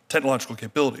technological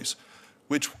capabilities,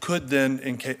 which could then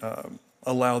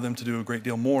allow them to do a great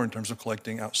deal more in terms of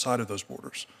collecting outside of those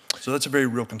borders. So that's a very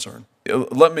real concern. Thank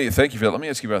you for that. Let me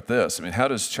ask you about this. I mean, how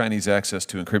does Chinese access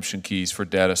to encryption keys for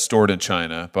data stored in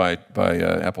China by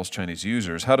Apple's Chinese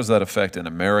users, how does that affect an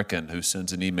American who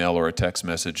sends an email or a text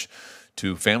message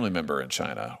to a family member in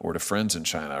China or to friends in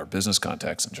China or business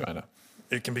contacts in China?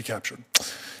 It can be captured.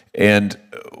 And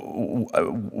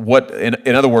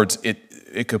in other words,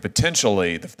 it could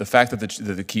potentially, the fact that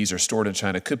the keys are stored in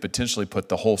China could potentially put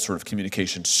the whole sort of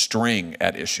communication string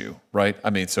at issue, right? I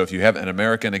mean, so if you have an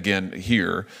American, again,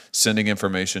 here, sending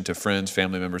information to friends,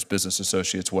 family members, business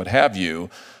associates, what have you,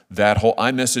 that whole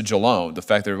iMessage alone, the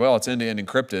fact that, well, it's end-to-end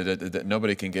encrypted, that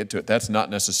nobody can get to it, that's not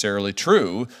necessarily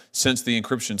true since the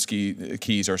encryption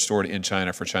keys are stored in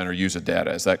China for China user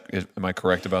data. Am I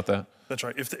correct about that? That's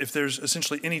right. If there's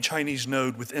essentially any Chinese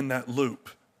node within that loop,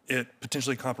 it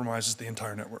potentially compromises the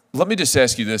entire network. Let me just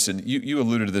ask you this, and you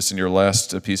alluded to this in your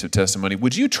last piece of testimony.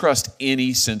 Would you trust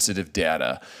any sensitive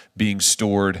data being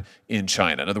stored in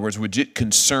China? In other words, would it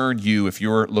concern you if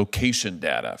your location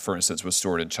data, for instance, was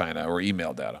stored in China or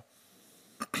email data?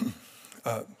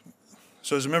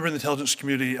 So as a member of the intelligence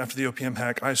community after the OPM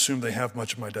hack, I assume they have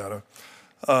much of my data.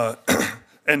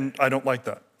 And I don't like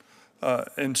that.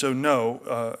 And so,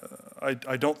 no,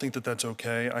 I don't think that that's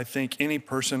okay. I think any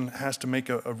person has to make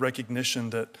a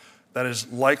recognition that that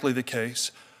is likely the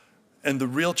case. And the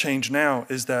real change now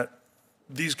is that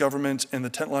these governments and the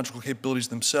technological capabilities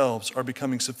themselves are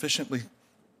becoming sufficiently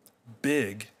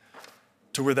big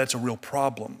to where that's a real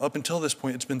problem. Up until this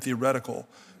point, it's been theoretical.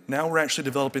 Now we're actually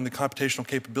developing the computational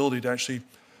capability to actually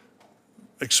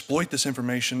exploit this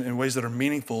information in ways that are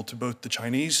meaningful to both the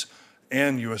Chinese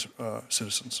and U.S.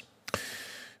 Citizens.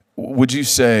 Would you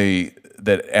say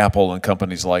that Apple and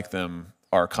companies like them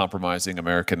are compromising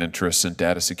American interests in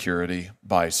data security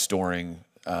by storing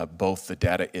both the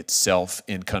data itself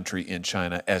in country in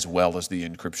China as well as the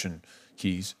encryption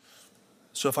keys?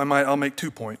 So if I might, I'll make 2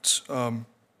 points.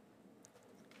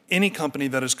 Any company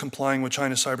that is complying with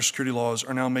China's cybersecurity laws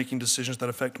are now making decisions that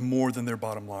affect more than their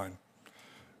bottom line.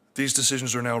 These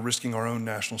decisions are now risking our own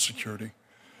national security.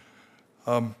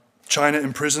 China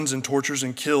imprisons and tortures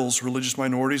and kills religious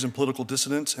minorities and political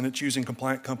dissidents, and it's using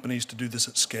compliant companies to do this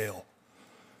at scale.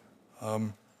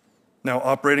 Now,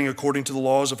 operating according to the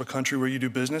laws of a country where you do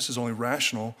business is only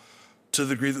rational to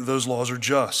the degree that those laws are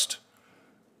just.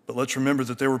 But let's remember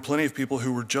that there were plenty of people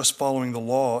who were just following the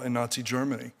law in Nazi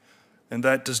Germany, and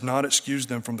that does not excuse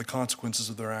them from the consequences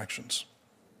of their actions.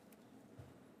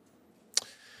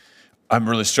 I'm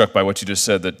really struck by what you just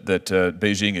said, that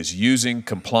Beijing is using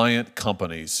compliant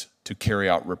companies to carry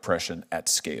out repression at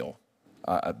scale.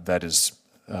 That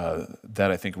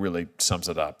I think really sums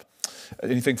it up.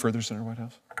 Anything further, Senator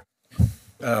Whitehouse?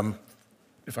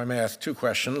 If I may ask 2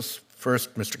 questions.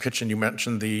 First, Mr. Kitchen, you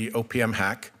mentioned the OPM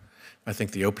hack. I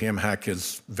think the OPM hack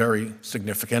is very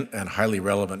significant and highly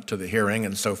relevant to the hearing,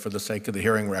 and so for the sake of the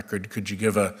hearing record, could you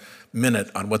give a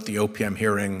minute on what the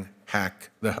OPM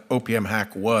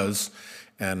hack was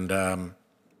and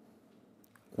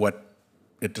what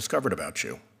it discovered about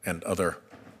you and other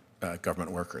government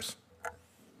workers?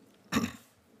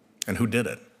 And who did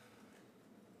it?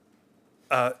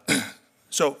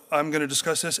 So I'm going to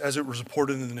discuss this as it was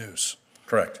reported in the news.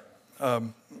 Correct.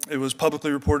 It was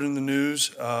publicly reported in the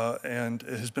news, and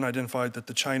it has been identified that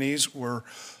the Chinese were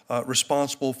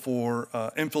responsible for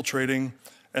infiltrating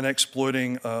and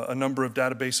exploiting a number of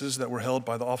databases that were held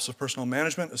by the Office of Personnel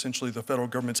Management, essentially the federal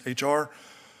government's HR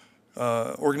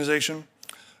organization.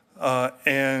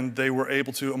 And they were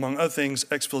able to, among other things,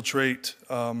 exfiltrate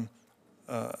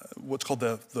what's called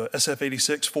the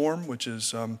SF-86 form, which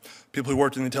is people who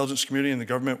worked in the intelligence community and the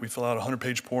government. We fill out a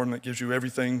 100-page form that gives you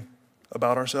everything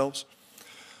about ourselves.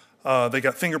 They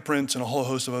got fingerprints and a whole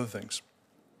host of other things.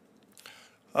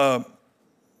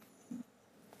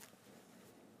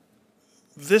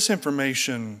 This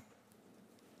information,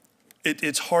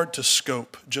 it's hard to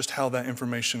scope just how that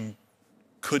information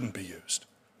couldn't be used.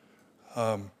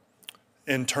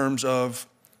 In terms of,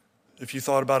 if you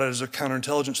thought about it as a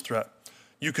counterintelligence threat,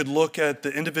 you could look at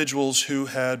the individuals who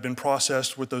had been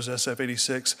processed with those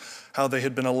SF-86, how they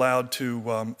had been allowed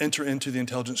to enter into the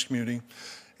intelligence community,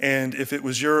 and if it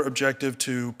was your objective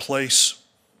to place,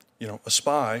 a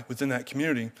spy within that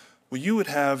community, well, you would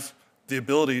have the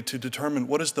ability to determine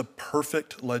what is the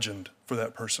perfect legend for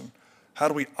that person. How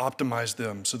do we optimize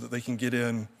them so that they can get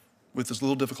in with as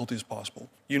little difficulty as possible?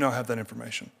 You now have that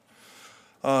information.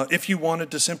 If you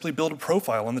wanted to simply build a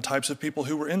profile on the types of people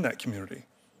who were in that community,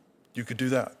 you could do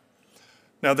that.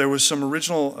 Now, there was some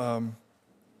original,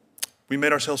 we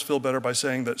made ourselves feel better by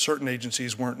saying that certain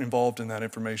agencies weren't involved in that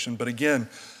information, but again,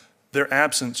 their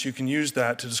absence, you can use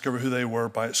that to discover who they were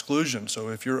by exclusion. So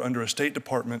if you're under a State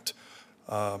Department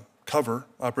cover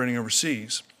operating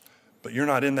overseas, but you're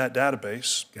not in that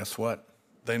database, Guess what?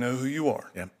 they know who you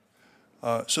are.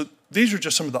 Yeah. So these are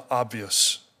just some of the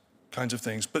obvious kinds of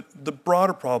things. But the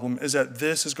broader problem is that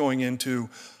this is going into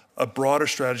a broader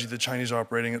strategy the Chinese are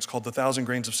operating. It's called the 1,000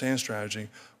 Grains of Sand strategy,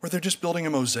 where they're just building a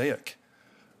mosaic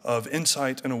of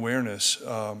insight and awareness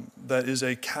that is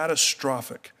a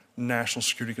catastrophic national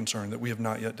security concern that we have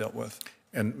not yet dealt with.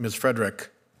 And Ms. Frederick,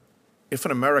 if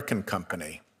an American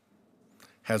company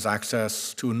has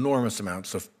access to enormous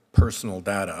amounts of personal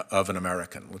data of an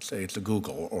American, let's say it's a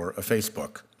Google or a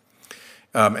Facebook,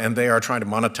 and they are trying to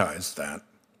monetize that,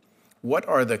 what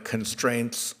are the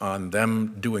constraints on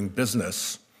them doing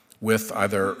business with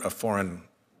either a foreign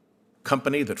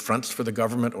company that fronts for the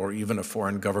government or even a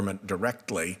foreign government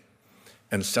directly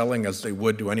and selling as they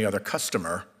would to any other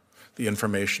customer the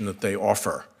information that they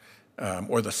offer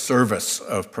or the service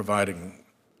of providing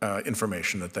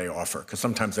information that they offer? Because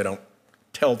sometimes they don't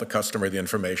tell the customer the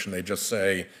information. They just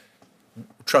say,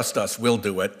 trust us, we'll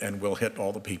do it, and we'll hit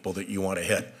all the people that you want to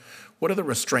hit. What are the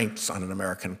restraints on an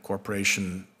American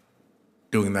corporation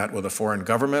doing that with a foreign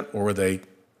government, or were they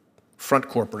front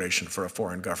corporation for a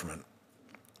foreign government?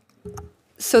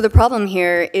 So the problem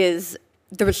here is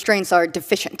the restraints are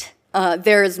deficient.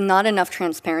 There is not enough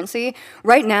transparency.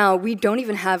 Right now, we don't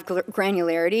even have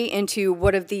granularity into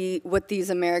what these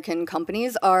American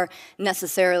companies are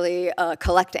necessarily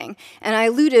collecting. And I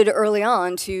alluded early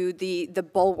on to the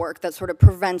bulwark that sort of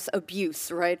prevents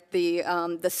abuse, right?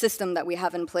 The system that we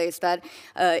have in place that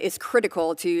is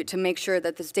critical to make sure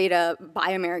that this data by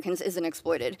Americans isn't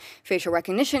exploited. Facial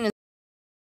recognition is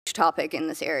topic in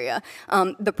this area.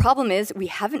 The problem is we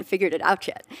haven't figured it out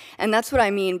yet. And that's what I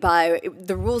mean by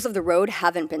the rules of the road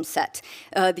haven't been set.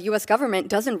 The US government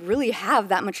doesn't really have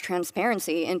that much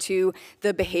transparency into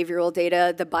the behavioral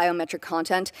data, the biometric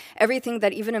content, everything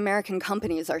that even American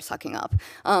companies are sucking up.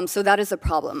 So that is a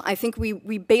problem. I think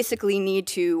we basically need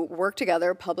to work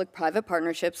together. Public-private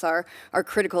partnerships are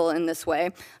critical in this way.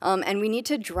 And we need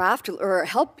to draft or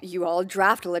help you all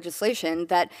draft legislation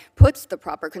that puts the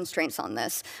proper constraints on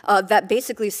this. That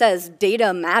basically says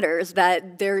data matters,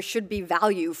 that there should be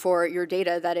value for your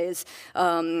data that is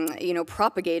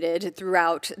propagated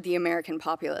throughout the American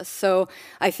populace. So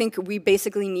I think we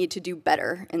basically need to do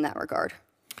better in that regard.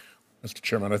 Mr.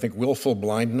 Chairman, I think willful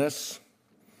blindness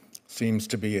seems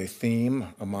to be a theme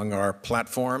among our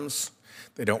platforms.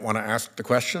 They don't want to ask the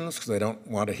questions because they don't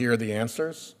want to hear the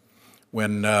answers.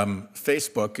 When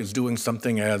Facebook is doing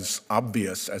something as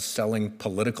obvious as selling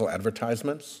political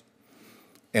advertisements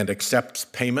and accepts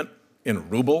payment in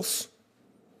rubles,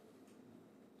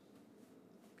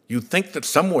 you'd think that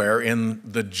somewhere in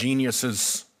the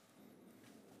genius's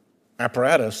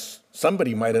apparatus,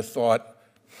 somebody might have thought,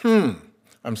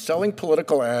 I'm selling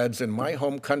political ads in my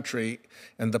home country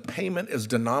and the payment is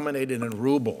denominated in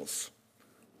rubles.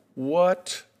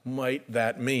 What might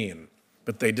that mean?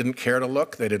 But they didn't care to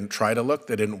look, they didn't try to look,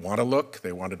 they didn't want to look,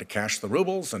 they wanted to cash the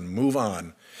rubles and move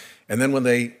on. And then when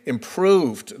they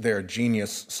improved their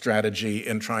genius strategy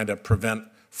in trying to prevent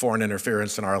foreign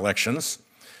interference in our elections,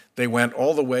 they went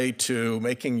all the way to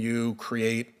making you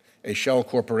create a shell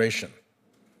corporation.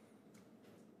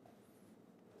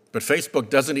 But Facebook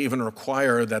doesn't even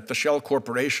require that the shell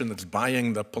corporation that's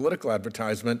buying the political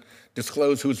advertisement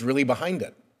disclose who's really behind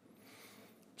it.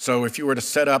 So if you were to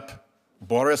set up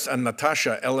Boris and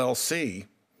Natasha LLC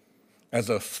as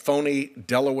a phony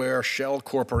Delaware shell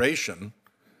corporation,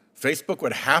 Facebook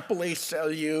would happily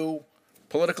sell you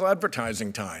political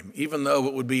advertising time, even though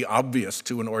it would be obvious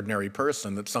to an ordinary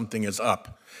person that something is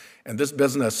up. And this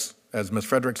business, as Ms.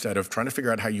 Frederick said, of trying to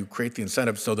figure out how you create the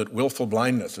incentive so that willful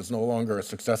blindness is no longer a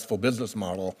successful business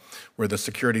model where the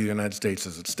security of the United States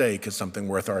is at stake, is something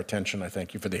worth our attention. I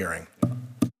thank you for the hearing.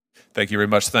 Thank you very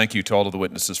much. Thank you to all of the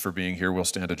witnesses for being here. We'll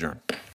stand adjourned.